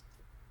almost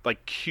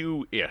like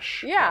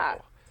Q-ish. Yeah,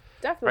 level,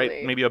 definitely.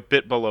 right? Maybe a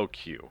bit below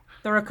Q.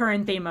 The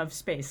recurring theme of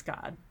Space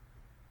God.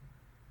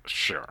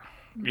 Sure.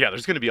 Yeah,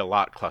 there's going to be a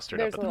lot clustered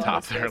There's up a at the lot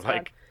top of there, space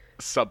like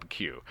sub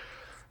Q.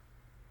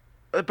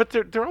 But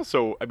they're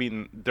also,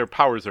 their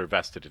powers are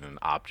vested in an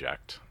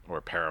object or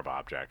a pair of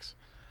objects.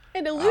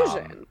 An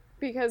illusion,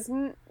 because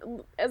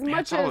as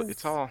much as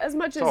it's all they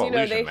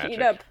illusion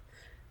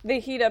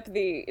heat up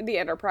the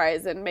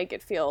Enterprise and make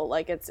it feel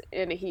like it's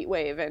in a heat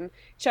wave, and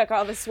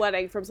Chekhov is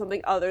sweating from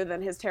something other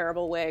than his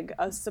terrible wig,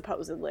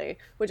 supposedly,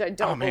 which I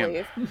don't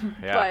believe.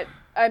 Yeah. But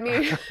I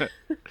mean,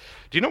 Do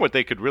you know what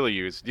they could really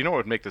use? Do you know what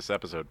would make this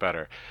episode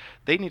better?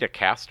 They need a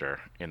caster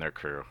in their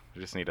crew.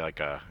 They just need like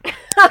a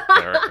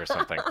cleric or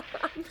something.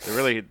 They're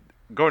really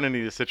going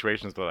into these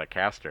situations with a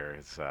caster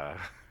is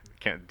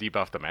can't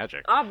debuff the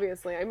magic.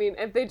 obviously, I mean,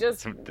 if they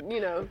just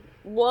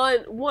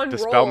one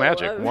Dispel roll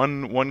magic. of,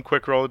 one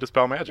quick roll of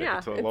dispel magic. yeah,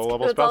 It's a it's, low level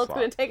that's spell all it's slot.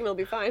 going to take, and it'll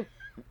be fine.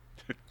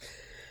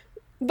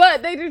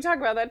 But they do talk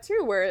about that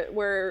too,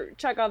 where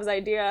Chekhov's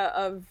idea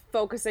of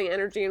focusing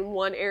energy in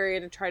one area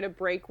to try to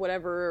break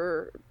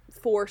whatever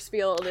force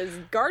field is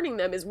guarding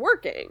them is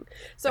working.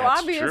 So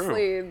That's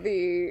obviously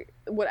the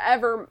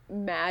whatever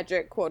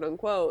magic, quote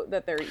unquote,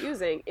 that they're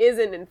using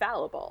isn't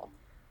infallible.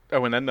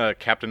 Oh, and then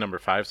Captain Number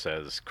 5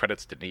 says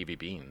credits to Navy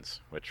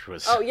Beans, which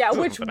was Oh yeah,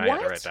 which something I had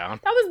to what? write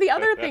down. That was the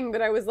other thing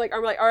that I was like, all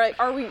right,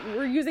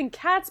 we're using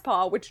Cat's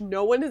Paw, which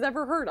no one has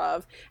ever heard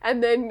of,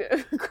 and then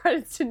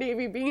credits to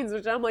Navy Beans,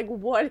 which I'm like,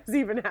 what is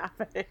even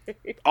happening?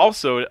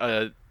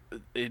 Also,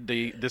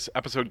 this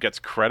episode gets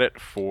credit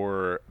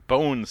for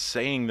Bones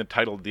saying the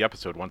title of the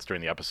episode once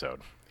during the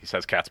episode. He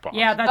says "Cat's Paw."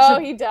 Yeah,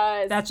 He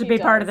does. that should He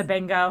be part of does. the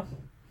bingo.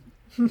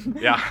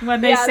 Yeah. When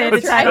they say the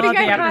that's right. title I of the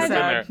think I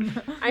had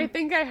episode. I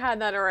think I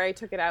had that, or I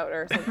took it out,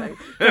 or something.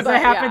 Because But,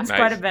 it happens yeah.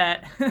 quite a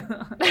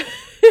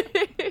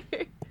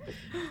bit.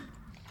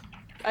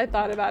 I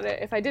thought about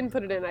it. If I didn't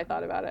put it in, I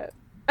thought about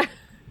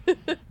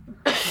it.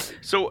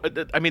 So,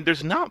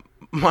 there's not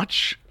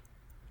much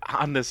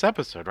on this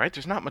episode, right?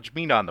 There's not much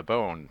meat on the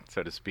bone,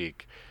 so to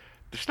speak.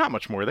 There's not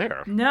much more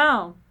there.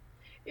 No.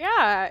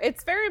 Yeah,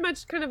 it's very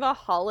much kind of a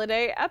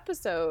holiday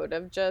episode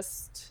of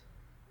just...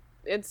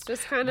 It's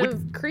just kind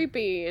of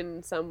creepy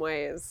in some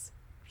ways.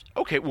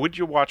 Okay, would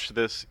you watch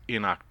this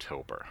in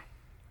October?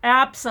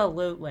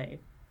 Absolutely.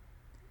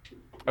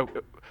 Oh,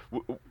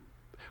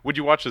 would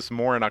you watch this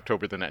more in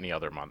October than any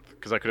other month?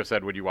 Because I could have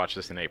said, would you watch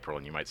this in April?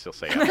 And you might still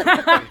say yes.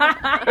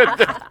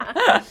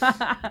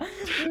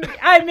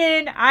 I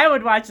mean, I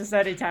would watch this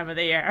any time of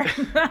the year.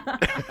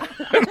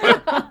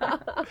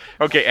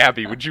 Okay,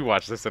 Abby, would you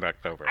watch this in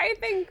October? I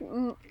think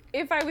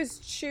if I was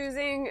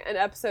choosing an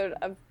episode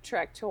of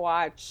Trek to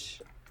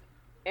watch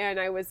and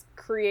I was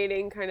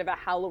creating kind of a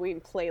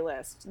Halloween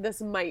playlist,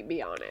 this might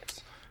be on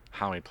it.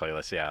 Halloween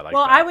playlist, yeah.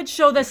 Well, that. I would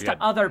show this If you to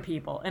had- other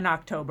people in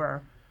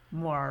October,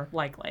 more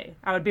likely.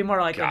 I would be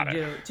more likely Got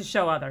to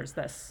show others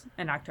this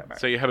in October.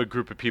 So you have a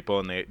group of people,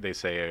 and they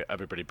say,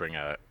 everybody bring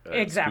a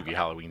Exactly. spooky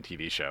Halloween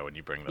TV show, and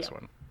you bring this Yeah.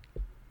 one.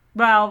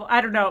 Well,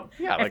 I don't know.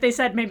 Yeah, if like- they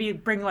said maybe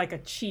bring like a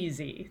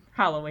cheesy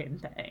Halloween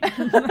thing.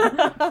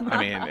 I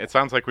mean, it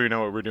sounds like we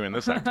know what we're doing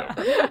this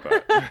October.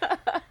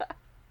 But,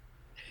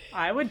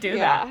 I would do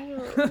Yeah.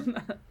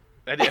 that.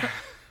 and yeah,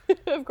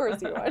 Of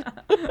course you would.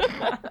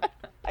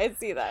 I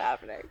see that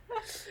happening.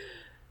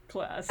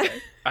 Classic.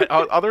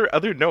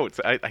 other notes.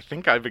 I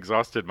think I've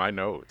exhausted my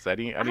notes.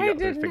 Any I other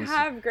didn't things?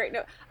 have great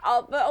notes.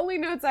 The only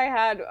notes I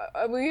had,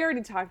 we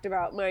already talked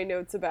about my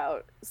notes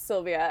about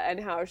Sylvia and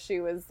how she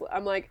was,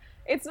 I'm like,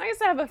 it's nice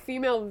to have a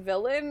female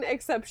villain,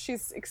 except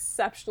she's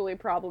exceptionally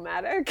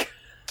problematic.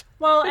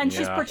 Well, and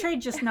she's Yeah.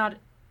 portrayed just not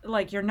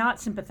like you're not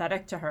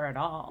sympathetic to her at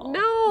all.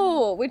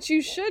 No, which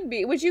you should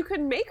be, which you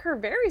could make her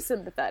very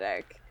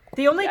sympathetic.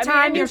 The only I mean,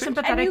 time and you're you-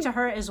 sympathetic and to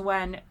her is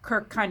when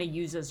Kirk kind of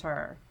uses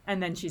her,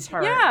 and then she's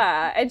hurt.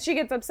 Yeah, and she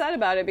gets upset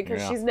about it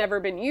because Yeah. she's never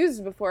been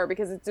used before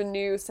because it's a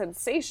new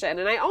sensation.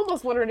 And I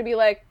almost want her to be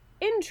like,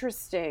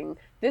 interesting,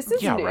 this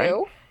is Yeah, new. right.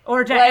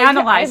 Or to Like,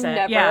 analyze I've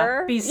it, yeah.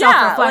 never- Be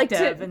yeah, like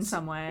self-reflective in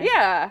some way.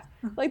 Yeah,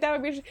 like that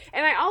would be interesting.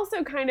 And I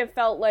also kind of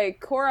felt like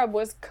Korra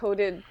was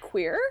coded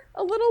queer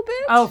a little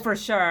bit. Oh, for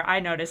sure. I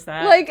noticed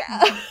that. Like,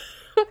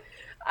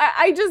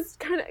 I just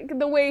kind of,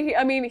 the way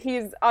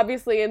he's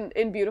obviously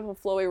in beautiful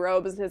flowy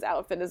robes and his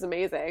outfit is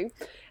amazing.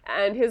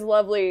 And his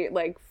lovely,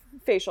 like,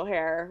 facial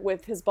hair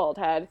with his bald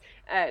head.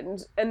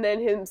 And then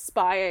him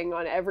spying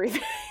on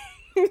everything.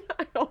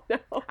 I don't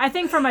know. I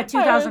think from a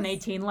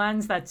 2018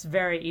 lens, that's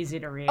very easy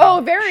to read.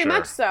 Oh, very Sure.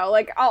 much so.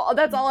 Like,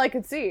 that's all I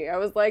could see. I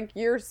was like,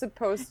 you're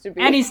supposed to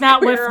be. And he's not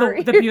with queer, the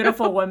aren't the you?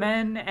 beautiful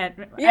woman,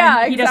 and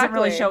Yeah, he doesn't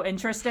really exactly. show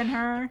interest in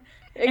her.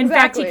 In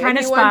fact, he Exactly. kind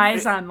of He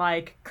wants- spies on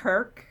like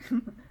Kirk.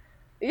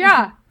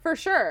 Yeah, for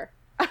sure.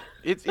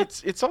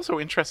 It's also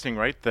interesting,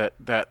 right? That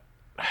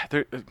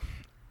there,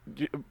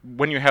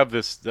 when you have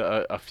this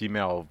a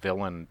female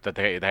villain that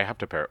they have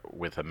to pair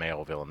with a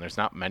male villain. There's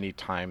not many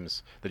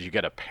times that you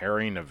get a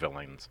pairing of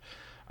villains,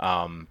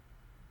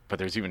 but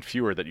there's even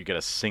fewer that you get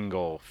a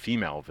single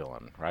female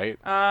villain, right?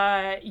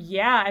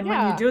 Yeah, and when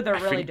Yeah. you do, they're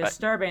really think that-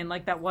 disturbing.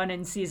 Like that one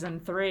in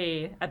season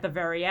 3 at the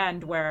very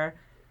end where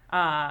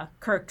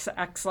Kirk's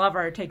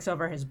ex-lover takes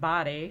over his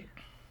body.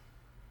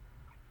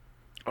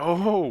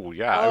 Oh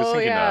yeah, I was Oh,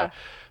 thinking yeah.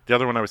 the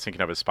other one I was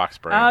thinking of is Spock's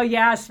brain. Oh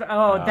yes.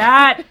 Oh,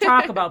 that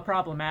talk about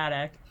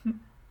problematic.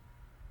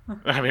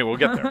 I mean, we'll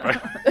get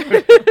there.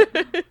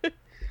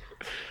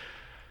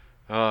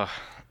 But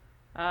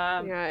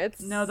Yeah,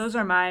 it's No, those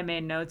are my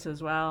main notes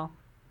as well.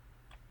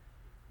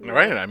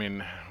 right. I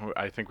mean,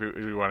 I think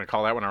we want to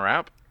call that one a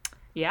wrap.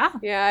 Yeah.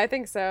 Yeah, I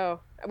think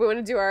so. We want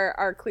to do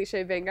our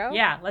cliche bingo.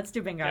 Yeah, let's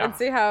do bingo. And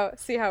see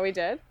how we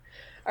did.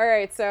 All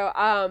right,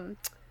 so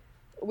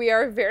we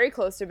are very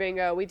close to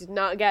bingo. We did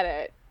not get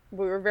it.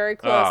 We were very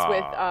close Aw.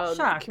 with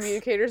Shucks.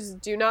 communicators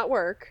do not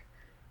work.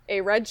 A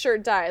red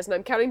shirt dies, and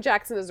I'm counting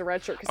Jackson as a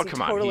red shirt because Oh, he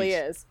come on, totally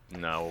he's- is.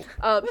 No.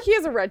 He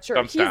is a red shirt.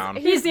 Thumbs down.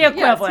 He's the yes,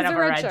 equivalent he's of a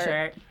red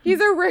shirt.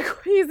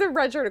 He's a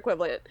red shirt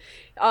equivalent.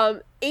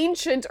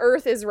 Ancient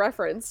Earth is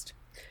referenced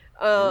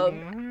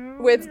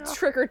with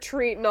trick or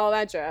treat and all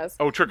that jazz.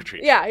 Oh, trick or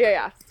treat.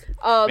 Yeah.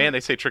 Man, they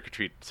say trick or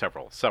treat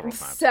several times.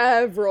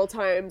 Several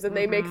times, and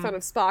they make fun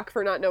of Spock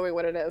for not knowing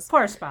what it is.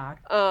 Poor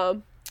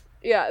Spock.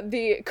 Yeah,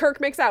 the Kirk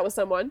makes out with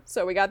someone,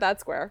 so we got that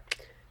square.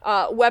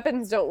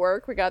 Weapons don't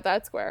work, we got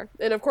that square.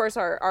 And of course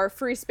our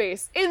free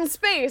space in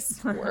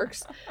space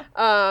works.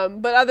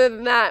 But other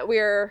than that, we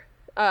are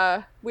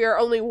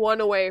only one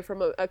away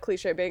from a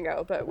cliche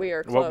bingo, but we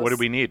are close. What do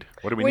we need?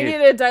 What do we We need?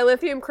 needed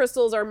dilithium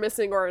crystals are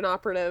missing or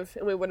inoperative,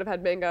 and we would have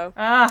had bingo.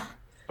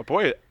 Oh,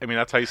 boy, I mean,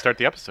 that's how you start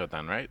the episode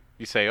then, right?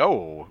 You say,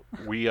 oh,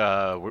 we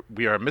are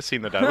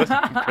missing the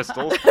dilithium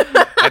crystals.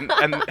 And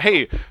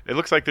hey, it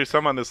looks like there's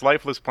some on this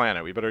lifeless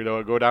planet. We better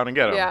go down and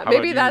get them. Yeah, How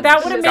maybe about you, that's-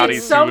 That would have Scotty,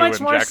 made so Sulu, much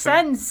and more Jackson?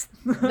 sense.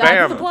 That's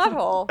Bam. the plot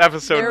hole.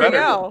 Episode there better. we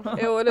go.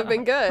 It would have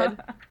been good.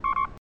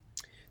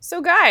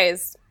 So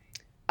guys,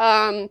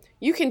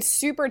 you can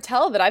super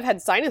tell that I've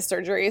had sinus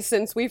surgery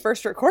since we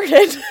first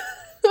recorded.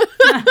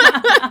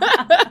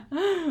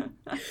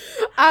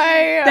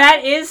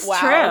 That is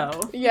Wow.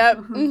 true. Yep.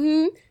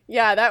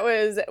 Yeah,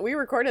 we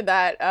recorded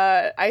that,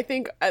 I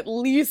think at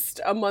least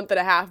a month and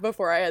a half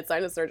before I had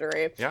sinus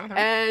surgery. Yeah,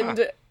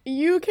 And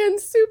you can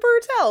super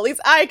tell, at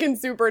least I can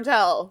super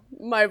tell,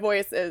 my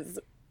voice is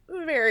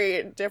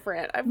very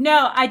different.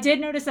 No, I did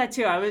notice that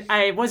too.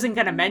 I wasn't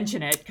gonna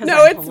mention it because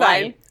No, it's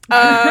fine. No,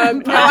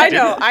 I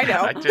know.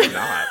 I did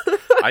not.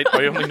 I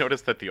only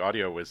noticed that the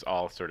audio was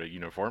all sort of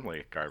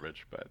uniformly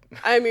garbage, but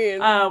I mean,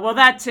 Well,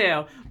 that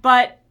too.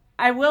 But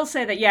I will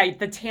say that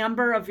the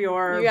timbre of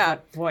your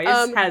voice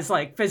has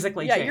like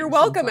physically yeah, changed. you're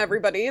welcome, since then.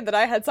 everybody, that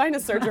I had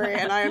sinus surgery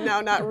and I am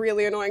now not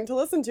really annoying to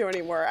listen to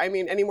anymore. I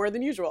mean, any more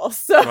than usual.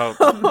 So,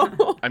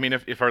 well, I mean,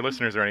 if our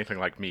listeners are anything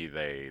like me,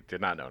 they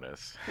did not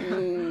notice.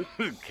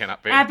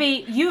 Cannot be.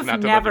 Abby, you've Not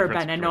the never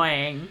difference been between-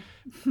 annoying.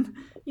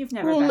 You've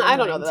never been I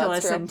don't know annoying that to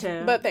that's listen true,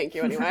 to. but thank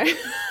you anyway.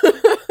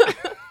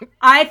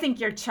 I think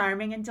you're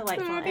charming and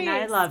delightful, and I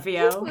Thanks. love you.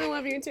 I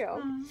love you too.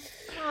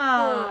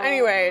 Oh.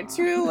 Anyway,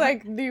 to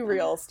like the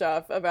real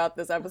stuff about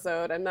this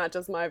episode and not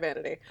just my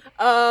vanity.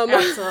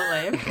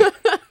 Absolutely.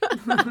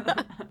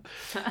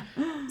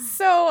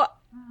 So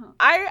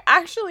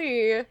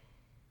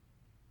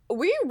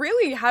we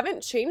really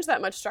haven't changed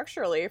that much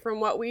structurally from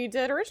what we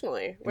did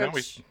originally. No,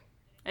 Which,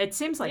 It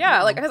seems like yeah,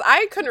 no. like, because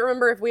I couldn't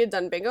remember if we had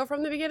done bingo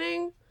from the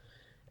beginning,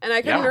 and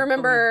I couldn't Yeah.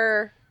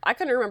 remember. I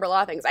couldn't remember a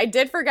lot of things. I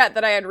did forget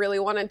that I had really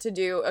wanted to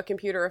do a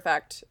computer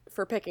effect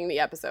for picking the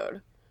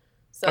episode,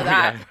 so Oh,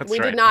 that yeah, that's we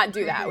right. did not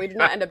do that. We did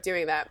not end up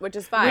doing that, which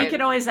is fine. we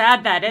could always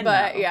add that in.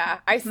 But though. yeah,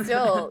 I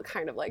still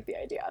kind of like the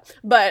idea.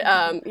 But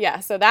yeah,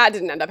 so that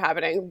didn't end up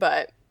happening.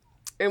 But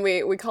And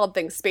we called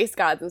things space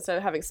gods instead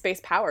of having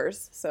space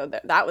powers, so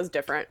that was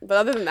different. But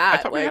other than that,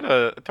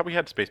 I thought we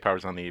had space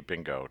powers on the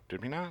bingo.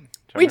 Did we not?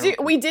 We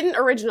didn't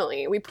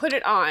originally. We put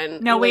it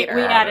on. No, later.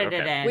 we added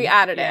it Okay. in. We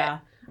added it. Yeah,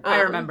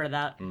 I remember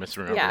that. I'm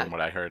misremembering Yeah.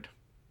 what I heard.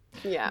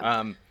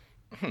 Yeah.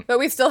 But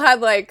we still had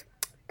like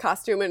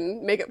costume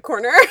and makeup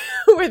corner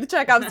with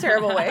Chekhov's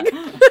terrible wig.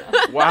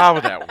 Wow,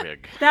 that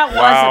wig. That was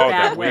Wow, a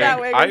bad that wig. That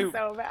wig was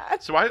so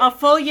bad. So I A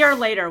full year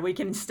later, we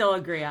can still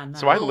agree on that.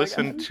 So I my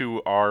listened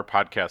to our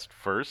podcast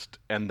first,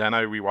 and then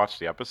I rewatched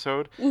the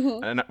episode.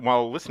 Mm-hmm. And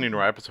while listening to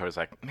our episode, I was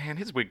like, "Man,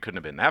 his wig couldn't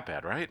have been that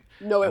bad, right?"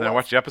 No, it And then I was.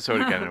 watched the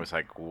episode again, and it was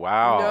like,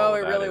 "Wow, No,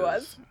 it that really is-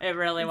 was. It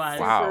really was.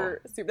 Wow.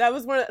 Super. That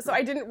was one. So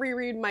I didn't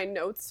reread my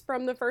notes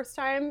from the first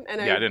time, and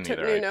Yeah, I I didn't took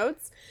either. new I-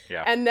 notes.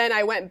 Yeah. And then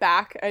I went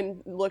back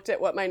and looked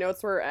at what my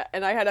notes were,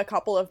 and I had a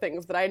couple of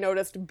things that I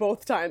noticed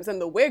both times, and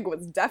the wig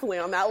was definitely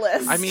on that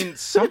list. I mean,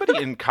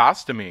 somebody in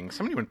costuming,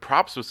 somebody in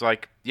props was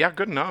like, "Yeah,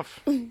 good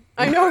enough.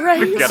 I know,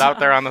 right? Get out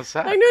there on the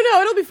set." I know,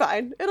 no, it'll be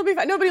fine. It'll be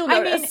fine. Nobody will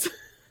notice.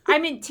 I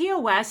mean,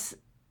 TOS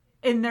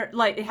in their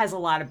it has a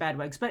lot of bad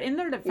wigs, but in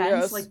their defense,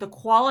 Yes. like the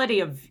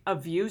quality of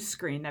view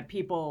screen that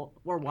people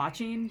were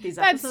watching these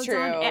That's episodes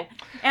true. on,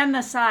 and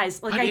the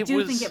size, like But I it do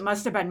was- think it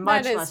must have been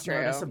much is less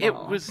true. noticeable. It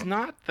was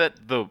not that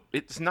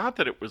it's not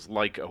that it was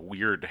like a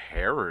weird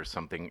hair or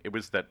something. It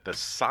was that the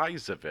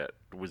size of it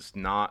was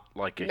not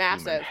like a human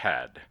Massive.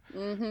 head.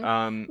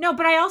 No,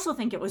 but I also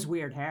think it was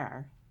weird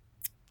hair.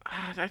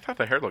 I thought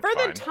the hair looked For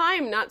fine. the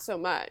time, not so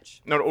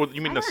much. No,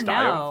 you mean I the don't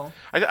style?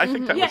 know. I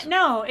think that Yeah, was.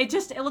 no, it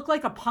looked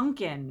like a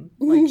pumpkin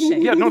like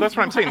shape. Yeah, no, that's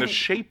what I'm saying. The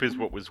shape is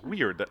what was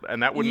weird,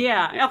 and that wouldn't.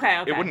 Yeah,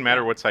 okay. It wouldn't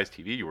matter what size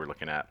TV you were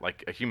looking at.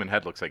 Like a human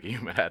head looks like a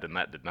human head, and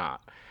that did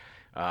not.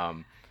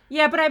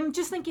 Yeah, but I'm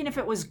just thinking if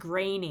it was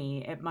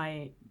grainy, it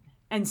might,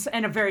 and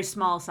a very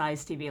small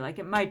size TV, like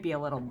it might be a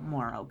little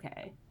more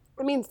okay.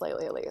 I mean,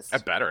 slightly at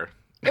least. Better.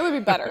 It would be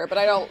better, but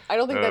I don't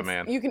think Oh, that's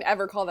man. you can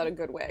ever call that a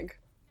good wig.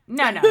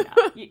 No.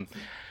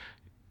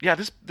 Yeah,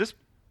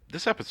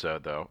 this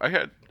episode though, I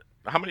had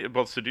how many?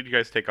 Well, so did you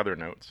guys take other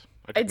notes?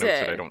 I I took notes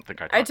did. that I don't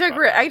think I. I talked took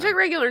about last I took time.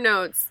 regular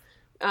notes,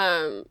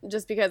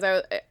 just because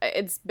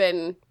it's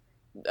been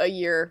a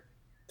year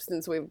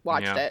since we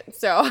watched Yeah. it,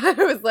 so I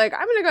was like,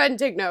 I'm gonna go ahead and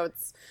take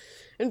notes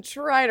and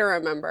try to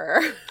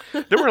remember.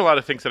 There were a lot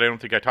of things that I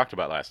don't think I talked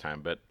about last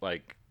time, but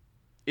like,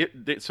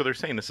 so they're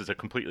saying this is a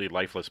completely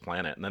lifeless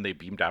planet, and then they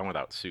beam down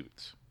without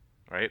suits,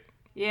 right?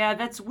 Yeah,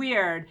 that's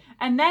weird.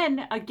 And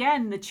then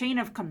again, the chain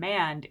of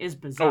command is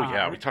bizarre. Oh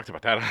yeah, we talked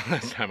about that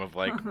last time. Of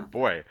like,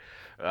 boy,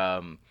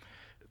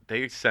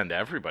 they send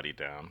everybody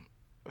down.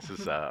 This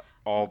is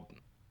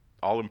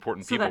all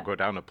important So people that- go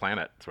down the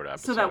planet sort of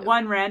episode. So that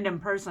one random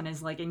person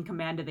is like in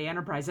command of the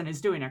Enterprise and is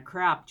doing a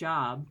crap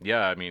job.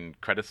 Yeah, I mean,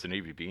 credits to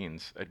Navy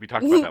Beans. We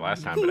talked about that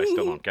last time, but I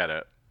still don't get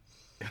it.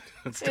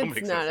 It still It's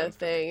makes not no a sense.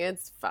 thing.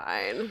 It's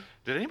fine.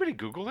 Did anybody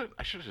Google it?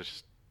 I should have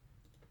just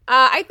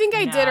I think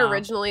I did No.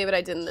 originally, but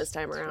I didn't this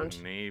time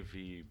around.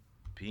 Navy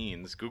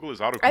Beans. Google is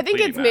auto. I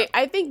think it's that.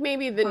 I think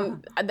maybe the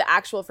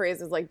actual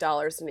phrase is like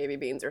dollars to Navy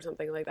beans or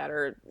something like that,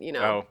 or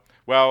Oh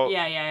well.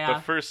 Yeah.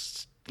 The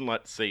first,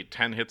 let's say,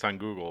 10 hits on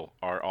Google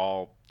are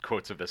all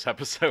quotes of this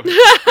episode.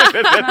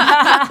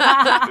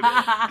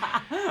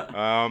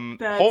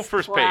 That's whole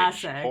first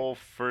classic. page. Whole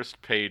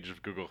first page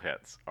of Google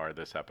hits are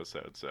this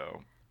episode.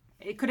 So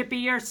Could it be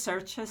your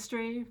search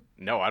history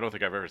no, I don't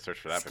think I've ever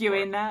searched for that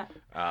skewing before. that?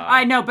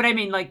 I know, but I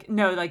mean, like,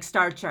 no, like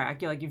Star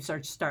Trek. You've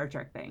searched Star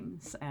Trek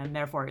things, and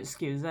therefore it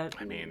skews it.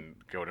 I mean,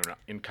 go to an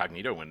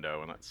incognito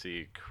window and let's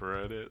see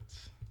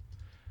credits.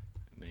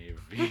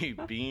 Navy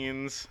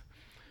Beans.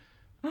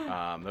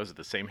 Those are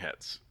the same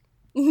hits.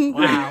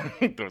 Wow.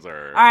 Those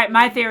are All right,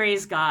 my theory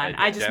is gone.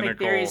 I just make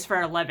Identical- theories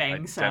for a living,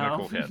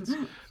 identical so. hits.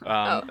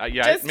 Oh,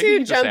 Yeah, just maybe you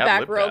to jump back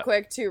ad-lib real that.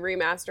 quick to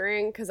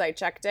remastering, because I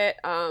checked it.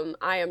 I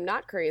am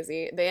not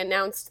crazy. They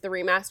announced the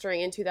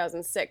remastering in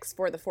 2006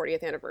 for the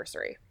 40th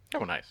anniversary.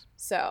 Oh, nice.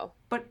 So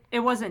But it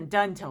wasn't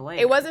done till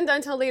later. it wasn't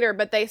done till later,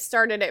 but they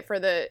started it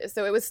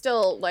so it was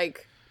still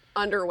like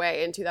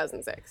underway in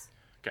 2006.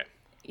 Okay.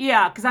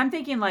 Yeah, because I'm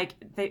thinking like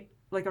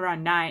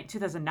around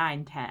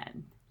 2009,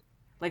 10.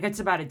 Like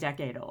it's about a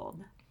decade old.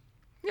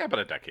 Yeah, but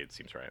a decade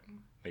seems right.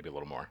 Maybe a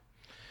little more.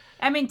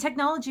 I mean,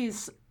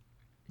 technology's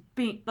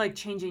being like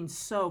changing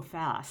so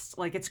fast.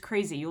 Like it's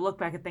crazy. You look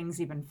back at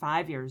things even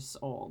 5 years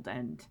old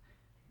and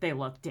they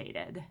look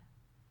dated.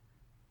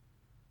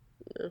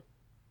 Yeah.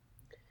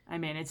 I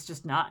mean, it's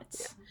just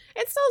nuts.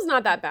 It still is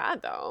not that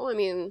bad though. I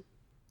mean,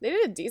 they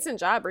did a decent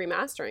job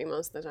remastering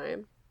most of the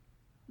time.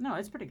 No,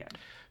 it's pretty good.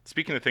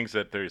 Speaking of things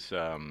that there's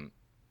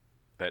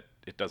that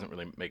it doesn't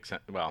really make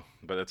sense. Well,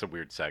 but that's a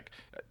weird seg.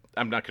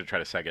 I'm not going to try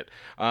to seg it.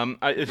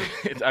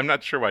 I'm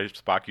not sure why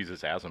Spock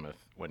uses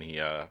azimuth when he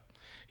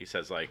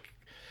says like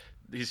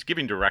he's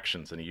giving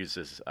directions and he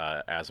uses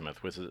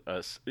azimuth, which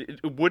is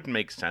it would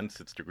make sense.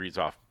 It's degrees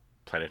off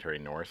planetary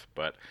north,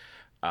 but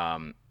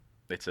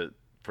it's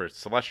for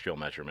celestial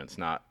measurements.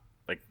 Not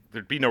like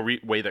there'd be no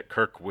way that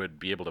Kirk would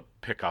be able to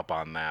pick up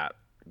on that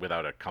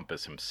without a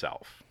compass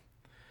himself.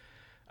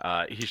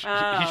 He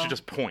should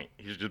just point.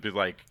 He should just be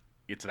like,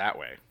 it's that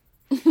way.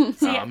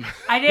 See,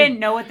 I didn't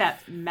know what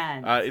that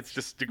meant. It's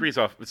just degrees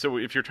off. So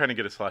if you're trying to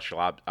get a celestial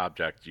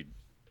object, you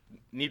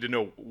need to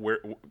know where.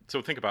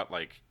 So think about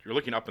like you're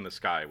looking up in the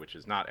sky, which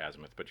is not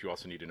azimuth, but you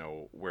also need to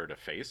know where to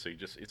face. So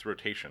it's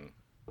rotation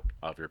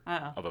of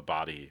of a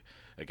body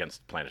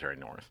against planetary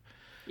north.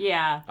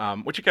 Yeah.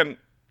 Which again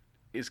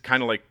is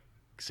kind of like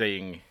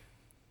saying,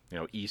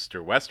 east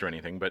or west or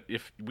anything. But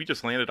if we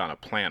just landed on a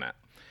planet,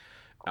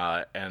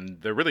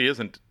 and there really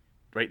isn't,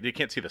 right? They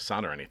can't see the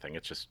sun or anything.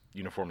 It's just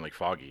uniformly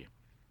foggy.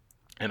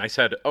 And I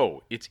said,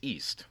 "Oh, it's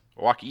east.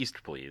 Walk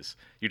east, please."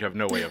 You'd have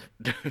no way of.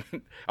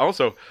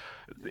 Also,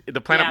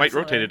 the planet might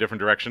rotate a different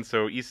direction,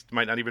 so east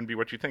might not even be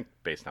what you think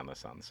based on the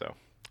sun. So.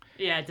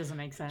 Yeah, it doesn't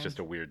make sense. It's just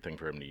a weird thing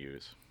for him to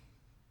use.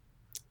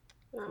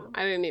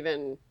 I didn't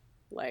even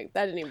that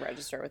didn't even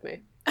register with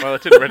me. Well,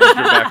 it didn't register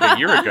back a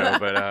year ago,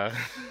 but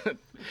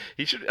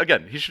he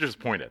should just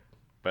point it.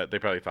 But they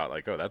probably thought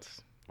like, "Oh,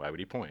 why would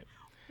he point?"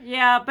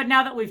 Yeah, but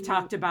now that we've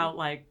talked about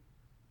like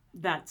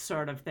that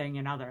sort of thing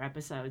in other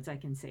episodes, I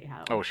can see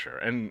how. Oh, sure.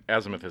 And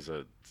azimuth is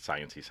a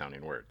sciencey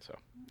sounding word, so.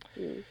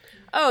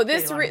 Oh, the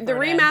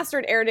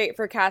remastered air date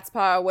for Cat's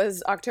Paw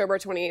was October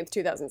 28th,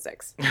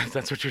 2006.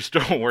 That's what you're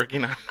still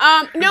working on?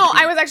 No,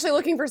 I was actually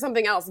looking for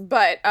something else,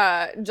 but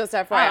just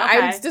FYI,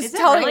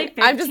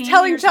 okay. I'm just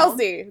telling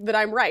Chelsea that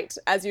I'm right,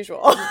 as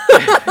usual.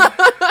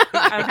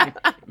 Okay.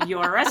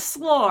 You're a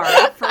slore,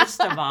 first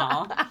of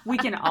all. We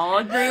can all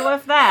agree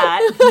with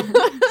that.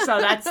 So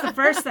that's the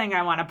first thing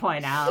I want to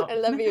point out. I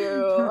love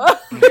you.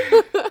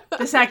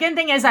 The second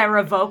thing is I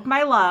revoke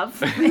my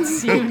love.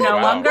 You no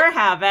longer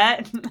have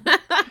it.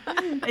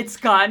 It's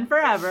gone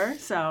forever.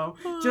 So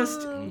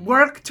just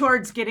work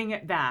towards getting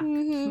it back.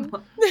 Mm-hmm.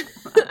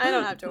 I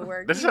don't have to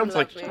work. This sounds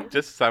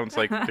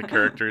like the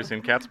characters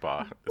in Cat's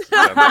Paw.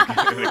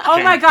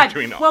 Oh my god.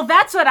 Well,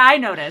 that's what I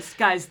noticed,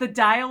 guys. The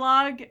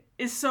dialogue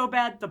is so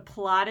bad. The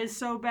plot is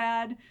so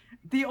bad.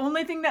 The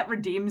only thing that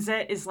redeems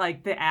it is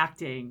like the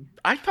acting.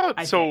 I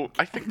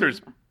think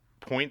there's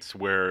points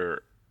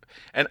where,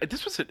 and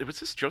was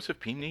this Joseph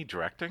Pini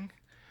directing?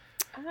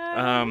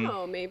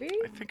 Oh, maybe.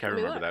 I think I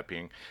remember that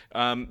being.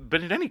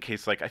 But in any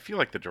case, like I feel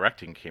like the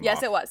directing came. Yes,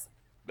 off. It was.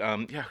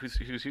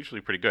 Who's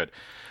usually pretty good.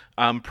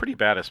 Pretty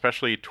bad,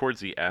 especially towards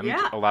the end.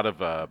 Yeah. A lot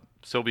of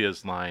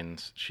Sylvia's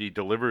lines, she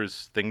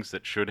delivers things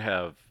that should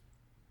have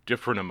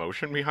different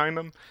emotion behind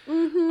them,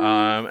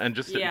 and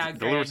just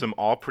delivers them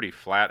all pretty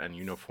flat and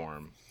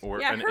uniform.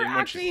 Her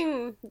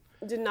acting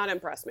did not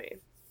impress me.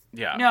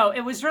 Yeah. No,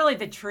 it was really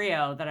the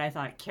trio that I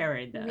thought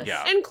carried this.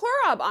 Yeah. And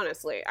Korob,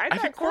 honestly. I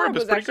thought Korob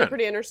was actually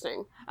pretty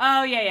interesting.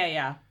 Oh,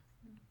 yeah.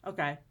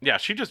 Okay. Yeah,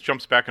 she just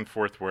jumps back and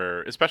forth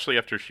where, especially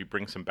after she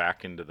brings him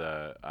back into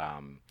the,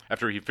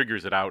 after he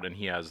figures it out and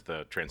he has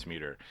the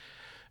transmuter,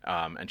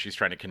 and she's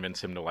trying to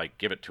convince him to, like,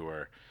 give it to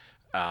her.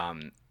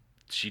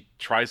 She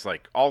tries,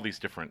 like, all these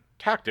different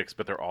tactics,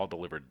 but they're all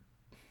delivered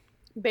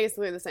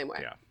basically the same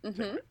way. Yeah.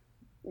 Mm-hmm. Same way.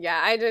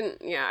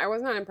 Yeah, I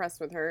was not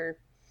impressed with her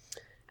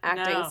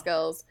acting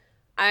skills.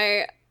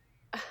 I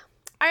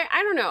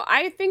don't know.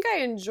 I think I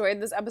enjoyed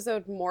this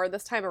episode more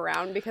this time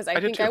around because I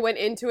think I went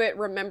into it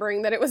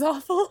remembering that it was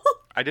awful.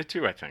 I did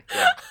too, I think.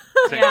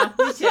 Yeah,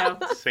 me too.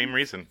 Same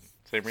reason.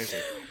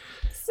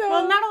 So,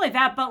 well, not only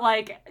that, but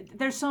like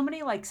there's so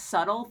many like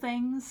subtle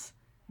things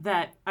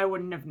that I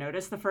wouldn't have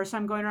noticed the first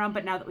time going around,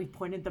 but now that we've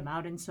pointed them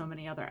out in so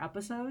many other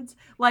episodes,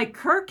 like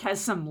Kirk has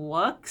some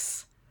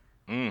looks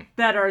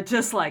that are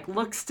just like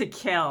looks to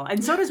kill,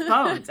 and so does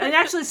Bones, and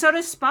actually so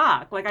does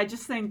Spock. Like I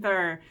just think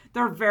they're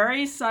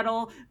very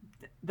subtle.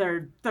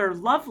 They're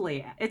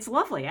lovely. It's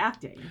lovely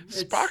acting.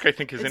 Spock, I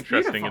think, is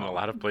interesting beautiful. in a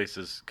lot of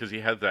places because he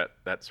has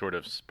that sort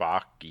of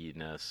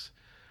Spockiness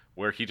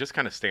where he just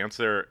kind of stands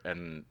there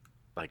and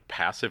like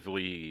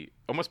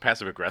almost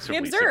passive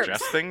aggressively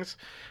suggests things.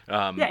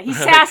 He's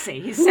sassy.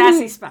 He's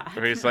sassy Spock.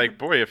 Where he's like,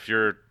 "Boy, if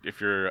your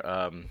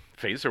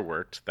phaser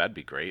worked, that'd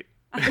be great."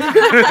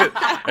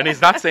 And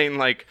he's not saying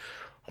like,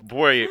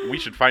 "Boy, we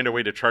should find a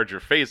way to charge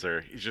your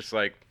phaser." He's just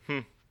like,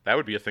 that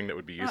would be a thing that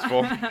would be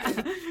useful.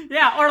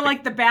 Yeah, or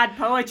like the bad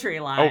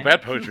poetry line. Oh,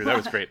 bad poetry. That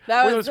was great.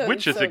 Those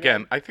witches, so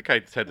again, I think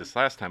I said this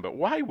last time, but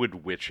why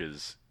would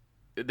witches,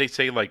 they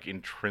say, like,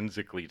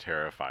 intrinsically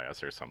terrify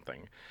us or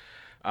something?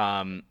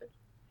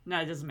 No,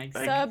 it doesn't make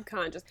sense.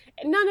 Subconscious.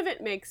 None of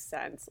it makes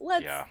sense.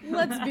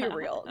 Let's be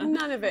real.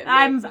 None of it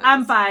I'm sense.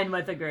 I'm fine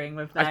with agreeing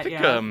with that, I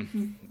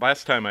think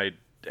last time I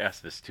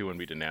asked this too and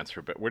we didn't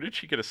answer, but where did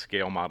she get a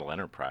scale model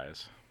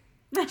Enterprise?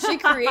 She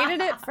created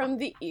it from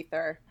the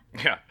ether.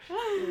 Yeah.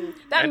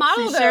 That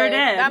model, she sure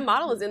did. That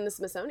model is in the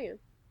Smithsonian.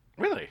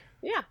 Really?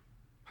 Yeah.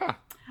 Huh.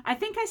 I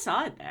think I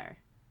saw it there.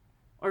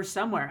 Or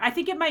somewhere. I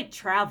think it might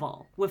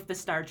travel with the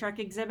Star Trek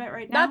exhibit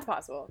right now. That's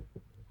possible.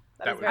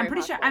 I'm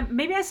pretty sure.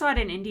 Maybe I saw it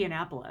in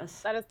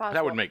Indianapolis. That is possible.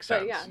 That would make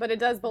sense. But it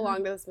does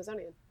belong to the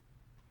Smithsonian.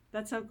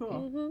 That's so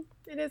cool.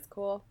 Mm-hmm. It is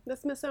cool. The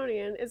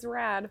Smithsonian is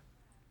rad.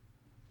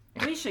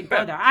 We should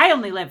go there. I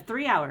only live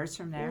 3 hours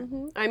from there.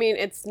 Mm-hmm. I mean,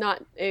 it's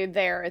not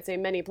there. It's a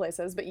many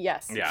places, but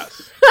yes.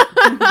 Yes.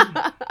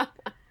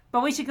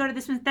 But we should go to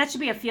this. That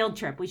should be a field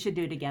trip. We should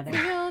do together.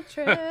 Field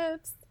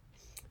trips.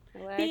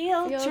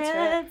 Field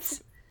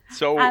trips.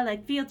 So I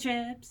like field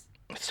trips.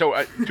 So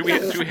do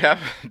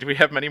we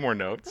have many more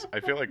notes? I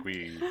feel like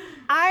we.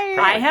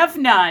 I have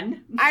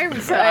none.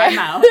 So I'm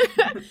out.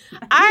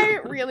 I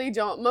really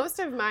don't. Most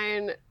of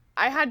mine,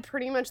 I had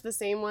pretty much the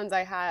same ones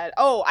I had.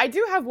 Oh, I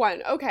do have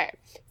one. Okay,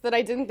 that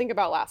I didn't think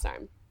about last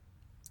time.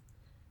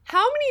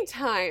 How many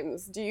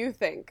times do you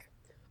think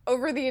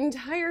over the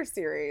entire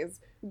series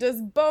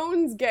does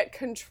Bones get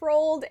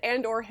controlled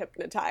and or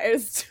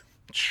hypnotized?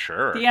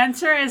 Sure. The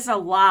answer is a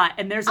lot,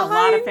 and there's a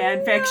lot of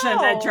fan fiction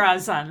that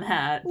draws on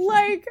that.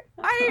 Like,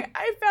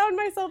 I found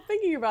myself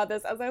thinking about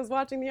this as I was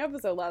watching the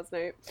episode last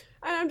night,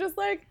 and I'm just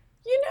like,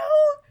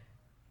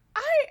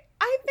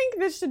 I think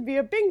this should be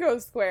a bingo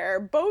square.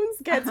 Bones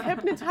gets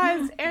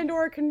hypnotized and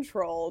or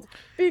controlled,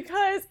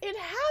 because it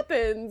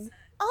happens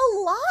a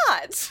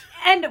lot.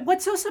 And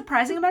what's so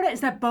surprising about it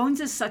is that Bones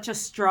is such a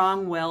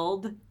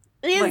strong-willed.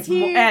 Is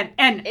he?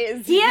 And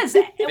Is he has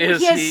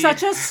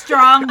such a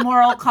strong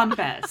moral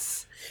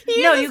compass.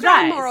 He has a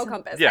strong moral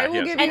compass. Yeah, I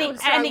will give you a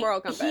strong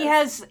moral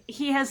compass.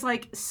 He has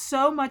like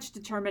so much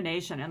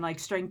determination and like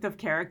strength of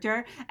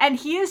character, and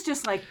he is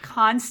just like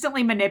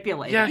constantly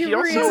manipulated. Yeah, he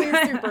also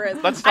really super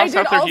is. Let's toss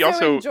out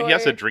there. He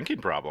has a drinking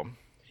problem.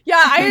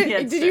 Yeah,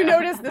 Yes, did you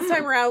notice this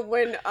time around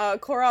when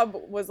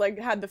Korob was like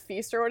had the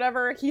feast or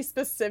whatever, he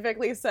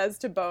specifically says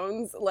to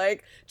Bones,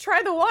 like,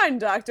 try the wine,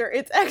 doctor,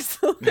 it's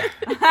excellent.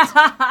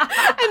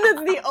 And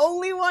that's the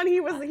only one he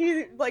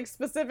like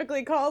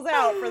specifically calls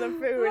out for the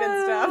food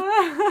and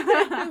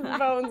stuff.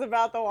 Bones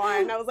about the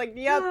wine. I was like,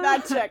 yep,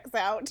 that checks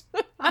out.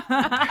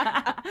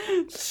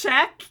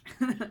 Check.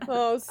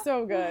 Oh,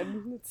 so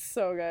good. It's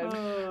so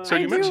good. So I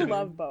you do mentioned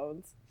love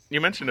Bones. You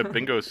mentioned a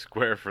bingo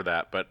square for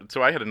that, but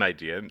so I had an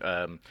idea.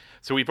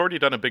 So we've already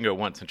done a bingo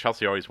once, and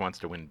Chelsea always wants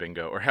to win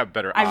bingo or have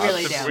better odds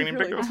really of do. winning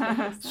Really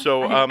bingo. do.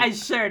 So I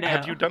sure do.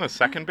 Have you done a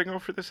second bingo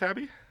for this,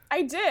 Abby?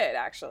 I did,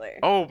 actually.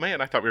 Oh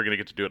man, I thought we were gonna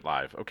get to do it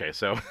live. Okay,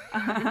 so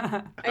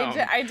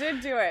I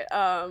did do it.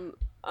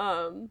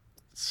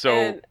 So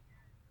and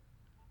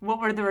What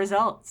were the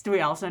results? Do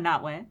we also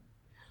not win?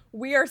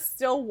 we are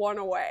still one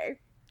away.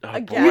 oh,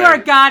 again. boy. You are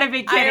gotta be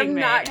I kidding am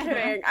me. not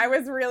kidding. I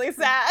was really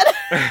sad.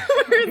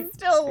 We're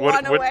still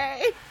one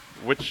away.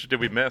 Which did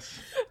we miss?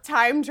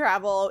 Time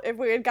travel. If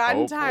we had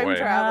gotten Oh, time boy.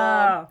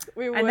 travel,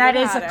 we would And that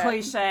have is had a it.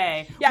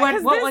 cliche. Yeah,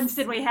 'cause what this- ones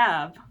did we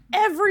have?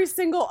 Every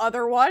single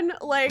other one,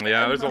 like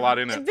Yeah, there's a lot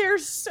in it.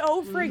 There's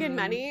so friggin'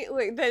 many.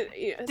 Like that.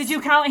 Did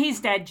you count He's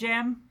Dead,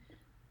 Jim?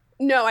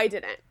 No, I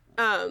didn't.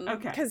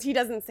 Okay. Because he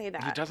doesn't say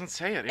that. He doesn't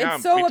say it. Yeah,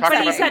 It's so we talked But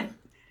upsetting. he about said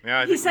Yeah,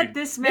 I he think said we-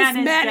 this man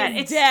is dead.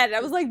 Is dead. I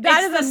was like,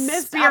 that is it's a the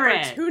missed spirit.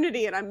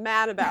 opportunity, and I'm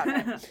mad about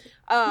it.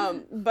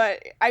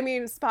 But I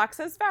mean, Spock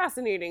says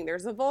fascinating.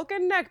 There's a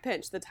Vulcan neck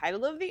pinch. The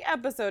title of the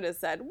episode is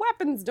said.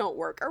 Weapons don't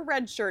work. A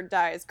red shirt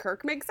dies.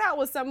 Kirk makes out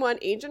with someone.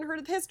 Ancient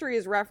Earth history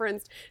is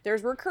referenced.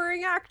 There's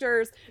recurring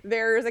actors.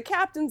 There's a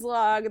captain's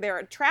log.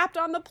 They're trapped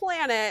on the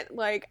planet.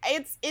 Like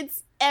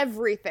it's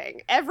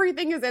everything.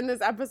 Everything is in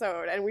this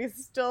episode, and we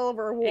still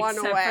were one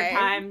Except for away.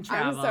 time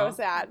travel. I'm so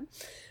sad.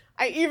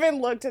 I even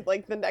looked at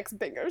like the next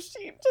bingo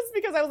sheet just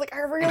because I was like, I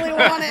really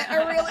want it. I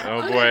really Oh,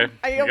 want boy. it.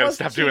 I You gotta almost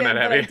stop doing cheated,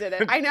 that, but I Abby.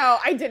 didn't. I know.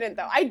 I didn't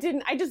though. I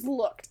didn't. I just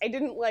looked. I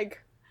didn't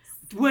like.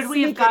 Would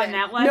we have sneak it gotten in.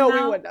 that one? No,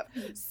 though? we wouldn't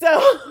have.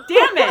 So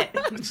Damn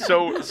it!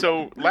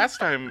 So last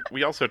time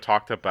we also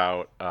talked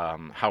about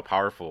how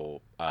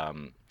powerful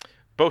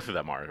both of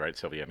them are, right?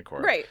 Sylvia and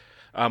Cora. right.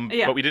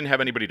 Yeah. But we didn't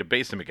have anybody to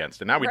base them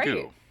against, and now we Right.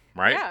 do,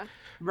 right? Yeah.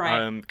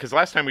 Right. Because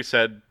last time we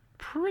said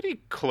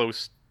pretty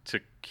close to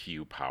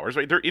Q powers,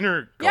 right? They're Yeah.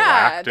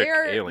 intergalactic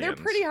They're aliens.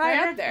 pretty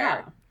high up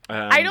there.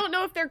 Yeah. I don't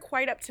know if they're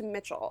quite up to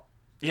Mitchell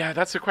Yeah,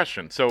 that's the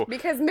question. So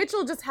because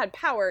Mitchell just had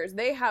powers.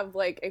 They have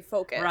like a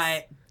focus.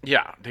 Right.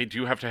 yeah, they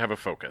do have to have a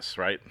focus,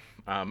 right?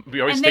 We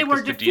always And they take were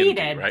this to D&D,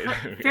 defeated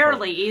right?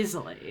 fairly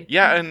easily.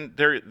 Yeah, and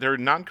they're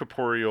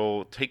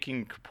non-corporeal,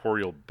 taking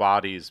corporeal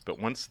bodies, but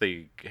once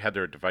they had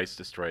their device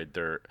destroyed,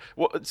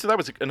 so that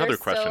was another They're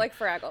question. Still like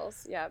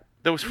Fraggles. Yeah.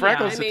 Those Yeah.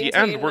 Fraggles I at the maintain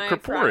end were my Fraggle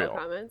corporeal,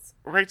 comments.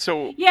 right?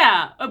 So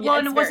Yeah. Well, Yeah,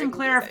 and it's it wasn't very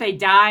clear if confusing.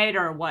 they died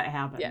or what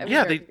happened. Yeah. It was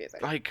yeah, very they confusing.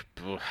 like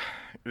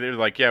they're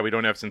like, yeah, we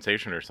don't have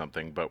sensation or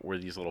something, but we're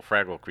these little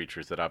Fraggle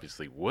creatures that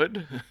obviously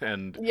would,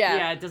 and Yeah.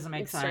 Yeah, it doesn't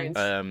make It's sense.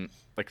 strange.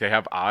 like they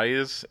have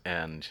eyes,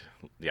 and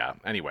yeah.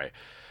 Anyway,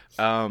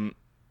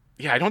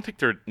 yeah, I don't think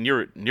they're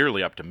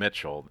nearly up to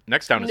Mitchell.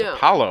 Next down is No.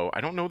 Apollo.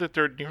 I don't know that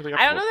they're nearly up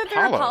I to don't know that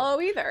they're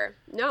Apollo either.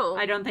 No.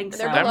 I don't think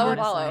They're so. below Them-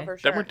 Apollo honestly. for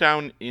Then sure. we're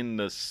down in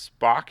the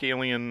Spock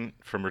alien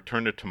from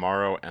Return to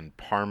Tomorrow and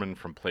Parman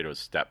from Plato's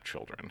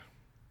Stepchildren.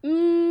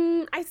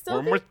 I still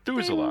Or think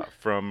Methuselah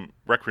from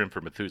Requiem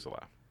for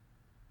Methuselah.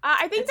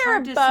 I think It's they're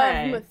hard to above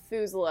say.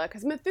 Methuselah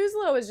because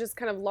Methuselah was just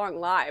kind of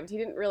long-lived. He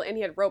didn't really, and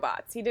he had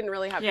robots. He didn't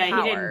really have Yeah, he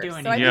power. didn't do So I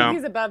anything. Yeah. think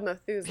he's above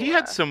Methuselah. He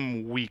had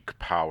some weak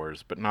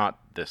powers, but not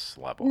this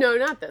level. No,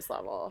 not this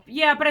level.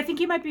 Yeah, but I think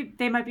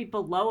they might be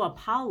below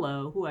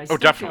Apollo, who I still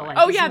definitely. feel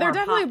like Oh is yeah, they're more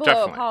definitely pop- below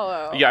Definitely.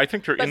 Apollo. Yeah, I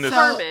think they're But in this.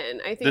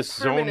 Parman, I think this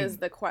Parman zone- is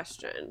the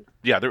question.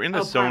 Yeah, they're in the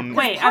Oh, zone.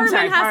 Wait, I'm Parman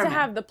sorry, has Parman. to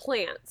have the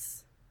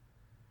plants,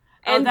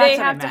 Oh, and that's they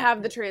what I have to meant.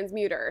 have the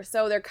transmuter.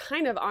 So they're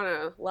kind of on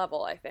a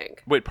level, I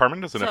think. Wait, Parman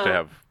doesn't have to So-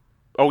 have.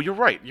 Oh, you're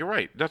right.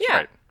 That's Yeah.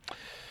 right.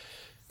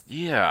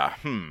 Yeah.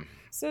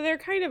 So they're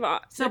kind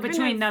of So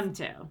between them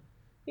two.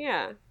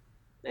 yeah.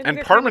 I think And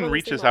they're kind of Parman on the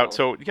reaches same out.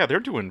 level. So yeah, they're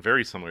doing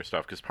very similar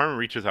stuff because Parman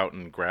reaches out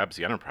and grabs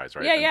the Enterprise,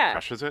 right? Yeah, and yeah.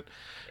 crushes it.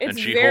 It's and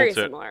she very holds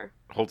it. similar.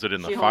 Holds it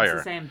in She the holds fire.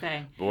 the same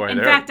thing. Boy, in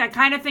they're- fact, I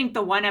kind of think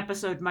the one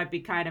episode might be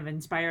kind of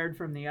inspired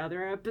from the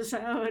other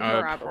episode.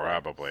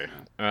 Probably.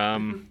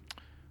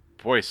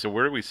 Boy, so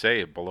where do we say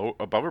above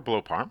or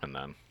below Parman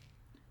then?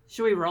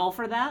 Should we roll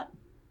for that?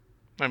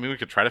 I mean, we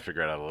could try to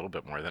figure it out a little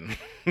bit more than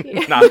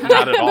not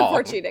at all.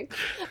 Before cheating.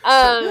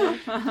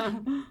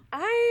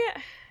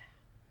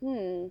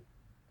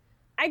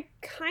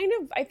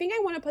 I think I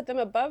want to put them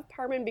above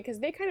Parman because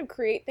they kind of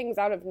create things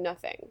out of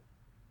nothing.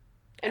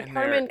 And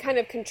Parman kind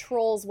of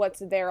controls what's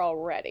there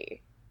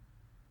already.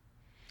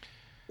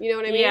 You know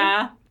what I mean?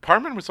 Yeah.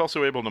 Parman was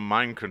also able to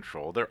mind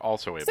control. They're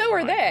also able So to are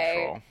mind they.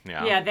 control.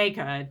 Yeah. Yeah, they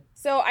could.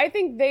 So I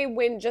think they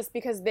win just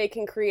because they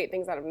can create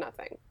things out of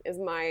nothing, is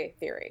my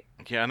theory.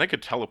 Yeah, and they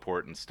could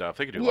teleport and stuff.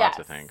 They could do lots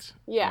of Yes. things.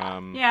 Yeah.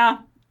 Yeah,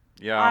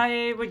 Yeah.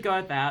 I would go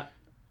with that.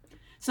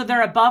 So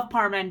they're above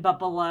Parman, but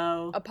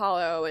below.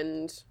 Apollo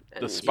and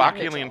The Spock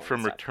Mitchell alien and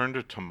from stuff. Return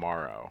to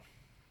Tomorrow.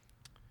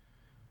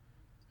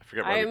 I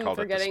forget why I'm we called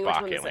it the forgetting which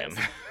Spock one this alien. is.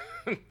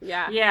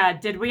 Yeah. Yeah,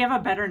 did we have a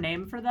better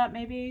name for that,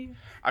 maybe?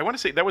 I want to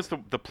say that was the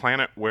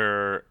planet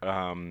where.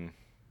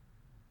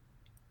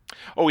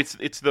 Oh, it's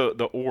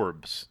the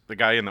orbs. The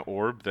guy in the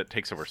orb that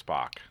takes over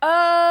Spock.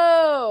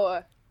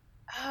 Oh,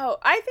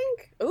 I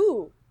think.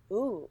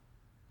 Ooh.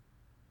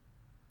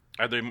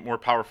 Are they more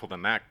powerful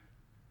than that?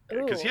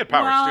 Because Ooh. he had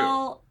powers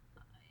well,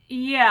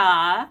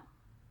 yeah.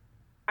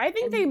 I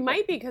think they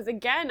might be because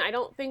again, I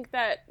don't think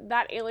that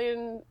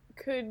alien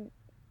could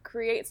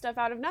create stuff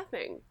out of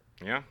nothing.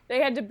 too. Yeah. They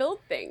had to build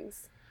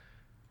things.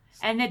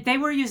 And that they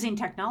were using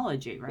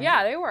technology, right?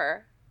 Yeah, they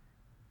were.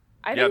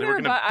 I Yeah, think they were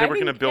they're gonna- above. they were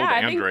gonna build I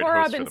android think Korob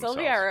hosts for and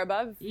Sylvia themselves. are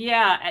above.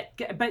 Yeah,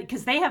 but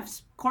because they have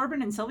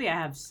Corbin and Sylvia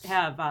have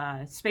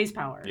space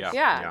powers. Yeah.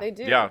 Yeah, they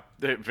do. Yeah,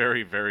 they're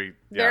very, very.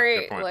 Yeah, Very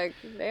good point. like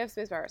they have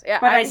space powers. Yeah,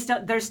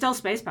 But they're still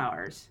space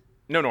powers.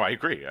 No, I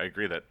agree. I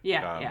agree that.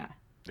 Yeah.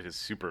 It is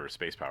super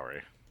space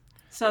powery.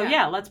 So Yeah.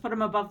 yeah, let's put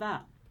them above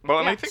that. Well,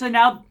 and Yeah. I think So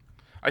now,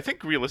 I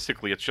think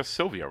realistically, it's just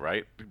Sylvia,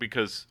 right?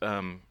 Because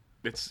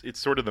it's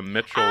sort of the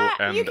Mitchell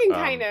and you can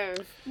kind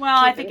of.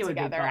 well, I keep think them it would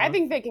together. be both. I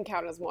think they can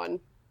count as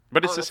one.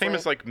 But it's the same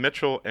honestly. as like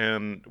Mitchell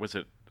and was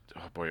it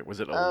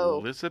Oh.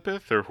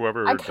 Elizabeth or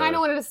whoever? I kind of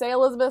wanted to say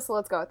Elizabeth, so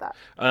let's go with that.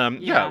 Yeah,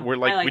 Yeah, we're I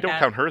like, like we don't that.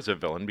 count her as a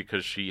villain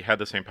because she had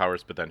the same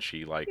powers, but then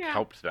she Yeah.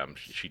 helped them.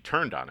 She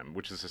turned on him,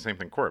 which is the same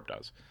thing Korb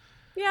does.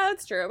 Yeah,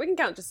 that's true. We can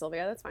count just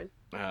Sylvia. That's fine.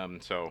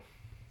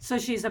 So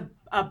she's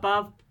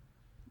above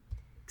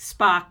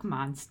Spock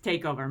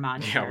takeover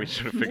monster. Yeah, we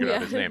should have figured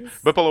out his name. Yes.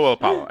 But below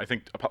Apollo, I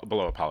think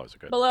below Apollo is a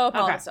good. Below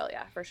Apollo Okay. still,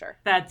 yeah, for sure.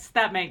 That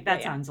Yeah.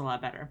 sounds a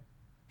lot better.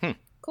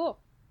 Cool.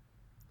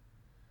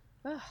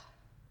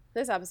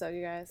 This episode,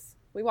 you guys.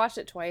 We watched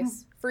it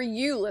twice. For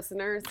you,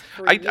 listeners.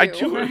 For I you.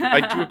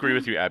 do agree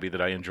with you, Abby,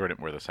 that I enjoyed it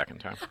more the second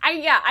time.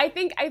 I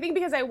think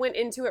because I went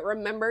into it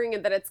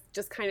remembering that it's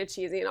just kind of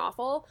cheesy and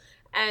awful,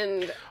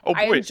 and Oh,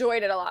 I boy.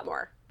 enjoyed it a lot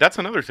more. That's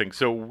another thing.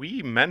 So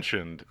we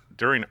mentioned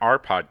during our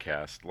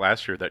podcast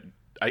last year that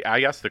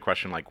I asked the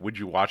question, like, would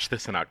you watch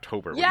this in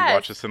October? Would you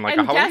watch this in like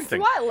and a Halloween guess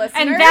thing? what,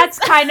 listeners? And that's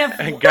kind of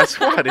And guess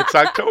what? It's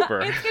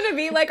October. it's gonna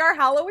be like our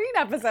Halloween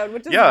episode,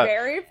 which is Yeah,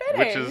 very fitting.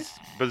 which is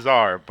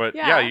bizarre. But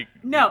yeah, Yeah. you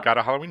No. got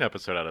a Halloween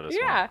episode out of this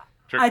Yeah.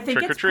 one. I think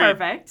trick it's or treat.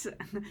 perfect.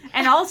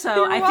 And also,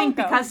 You're I think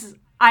welcome. because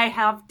I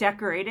have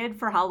decorated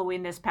for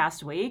Halloween this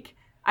past week,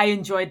 I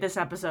enjoyed this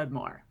episode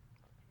more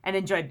and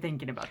enjoyed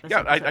thinking about this.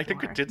 Yeah, I episode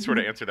think more. it did sort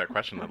of answer that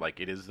question that like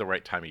it is the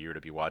right time of year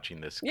to be watching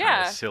this kind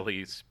Yeah. of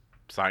silly,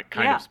 kind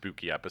Yeah. of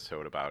spooky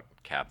episode about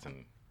cats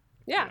and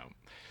Yeah. you know.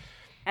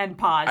 And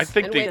pause. I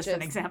think And they- just an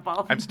witches.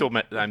 example. I'm still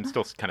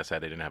kind of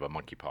sad they didn't have a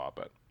monkey paw,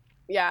 but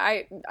Yeah,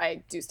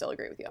 I do still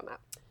agree with you on that.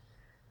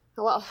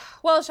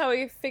 Well, shall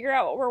we figure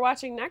out what we're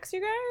watching next,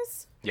 you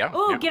guys? yeah.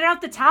 Oh, yeah. get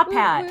out the top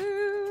hat.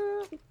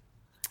 Woo-hoo.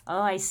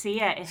 Oh, I see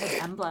it. It has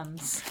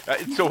emblems.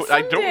 So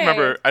I don't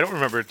Someday.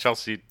 remember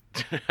Chelsea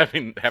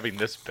having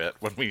this bit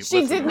when we.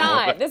 She listened did to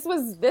not. it.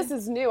 This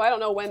is new. I don't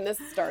know when this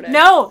started.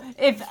 No,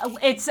 if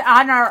it's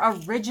on our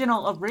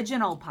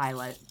original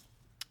pilot.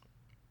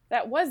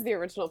 That was the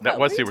original. That pilot.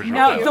 was What the are you original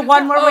No, pilot. the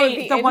one where Oh,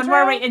 we the one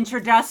where we intro?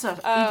 introduce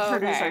Oh,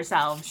 okay.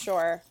 ourselves.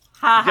 Sure.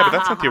 Ha, Yeah, ha, but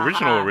that's ha, not the ha,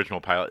 original ha.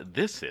 original pilot.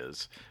 This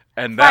is,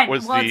 and that Fine.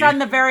 was well, the. it's on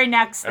the very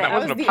next and thing. that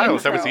wasn't a was the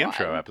pilot. That was the intro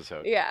intro one.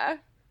 episode. Yeah.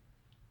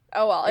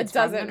 Oh well, it It's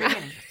from the doesn't matter.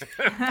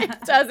 beginning.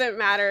 It doesn't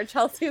matter.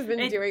 Chelsea has been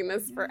It- doing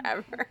this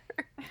forever.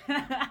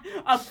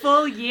 A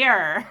full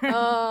year.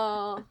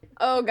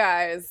 Oh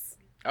guys.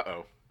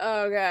 Uh-oh.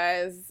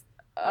 Guys.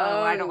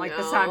 Oh, I don't like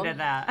the no. sound of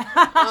that.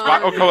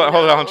 Spock, Oh,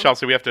 hold on, no.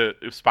 Chelsea. We have to.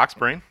 Spock's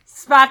brain.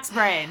 Spock's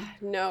brain.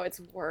 No, it's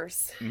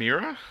worse.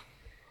 Mira.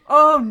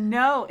 Oh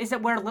no! Is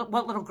it what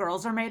little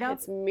girls are made of?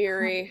 It's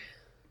Miri.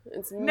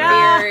 It's No.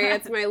 Mary.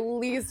 It's my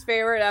least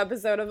favorite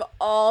episode of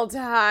all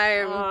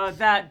time. Oh,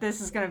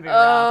 this is gonna be rough.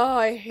 Oh,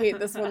 I hate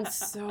this one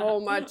so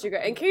much, you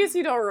guys. In case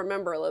you don't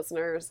remember,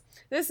 listeners,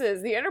 this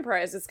is the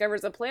Enterprise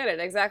discovers a planet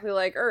exactly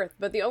like Earth,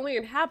 but the only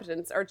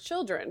inhabitants are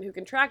children who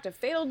contract a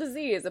fatal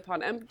disease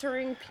upon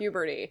entering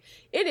puberty.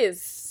 It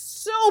is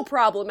so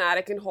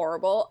problematic and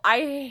horrible. I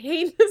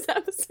hate this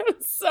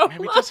episode so Man,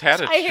 we much. just had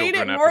a I hate it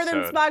children more than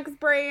episode. Spock's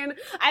brain.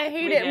 I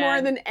hate We it more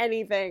did. than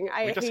anything.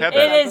 I We hate just this had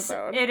that.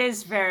 episode. It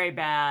is very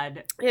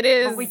bad. It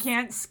is. But we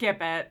can't skip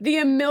it. The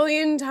a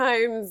million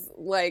times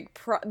like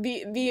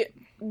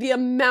the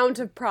amount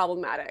of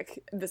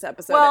problematic this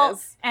episode Well,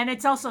 is. and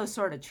it's also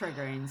sort of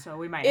triggering, so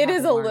we might It have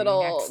is a a warning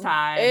little. next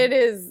time.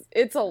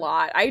 It's a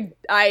lot.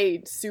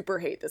 I super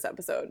hate this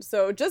episode.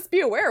 So just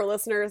be aware,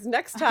 listeners.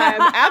 Next time,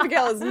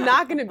 Abigail is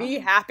not going to be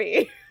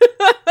happy.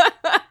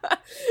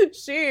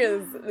 She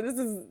is. This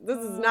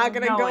is not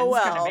going to No go one's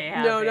well. gonna be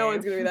No happy.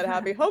 one's going to be that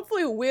happy.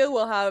 Hopefully, we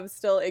will have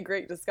still a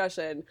great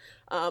discussion.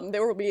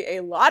 There will be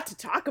a lot to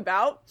talk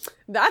about.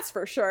 That's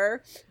for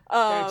sure.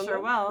 There sure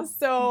will.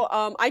 So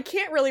I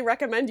can't really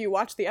recommend you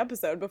watch the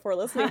episode before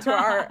listening to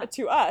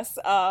us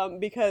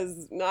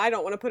because I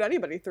don't want to put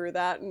anybody through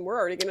that, and we're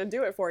already going to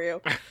do it for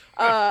you.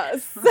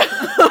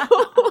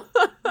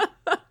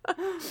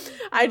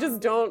 I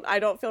just don't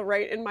feel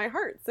right in my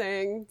heart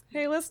saying,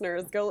 "Hey,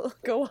 listeners, go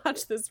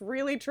watch this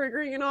really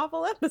triggering and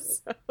awful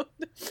episode."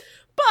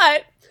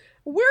 But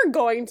we're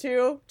going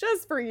to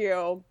just for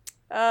you.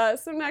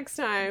 So next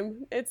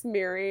time, it's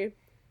Miri.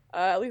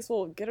 At least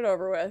we'll get it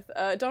over with.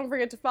 Don't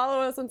forget to follow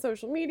us on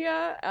social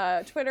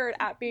media, Twitter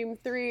at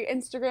 @Beam3,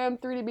 Instagram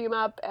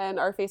 3DBeamUp, and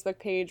our Facebook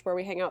page where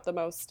we hang out the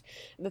most,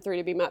 the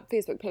 3DBeamUp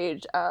Facebook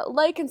page.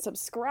 Like and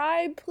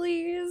subscribe,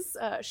 please.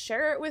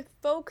 Share it with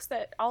folks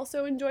that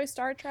also enjoy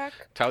Star Trek.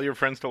 Tell your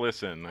friends to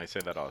listen. I say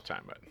that all the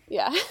time, but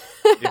Yeah.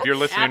 if you're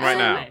listening right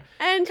now, Absolutely.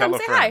 And tell come a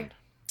say friend. hi.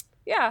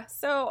 Yeah,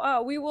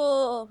 so we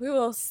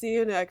will see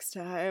you next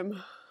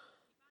time.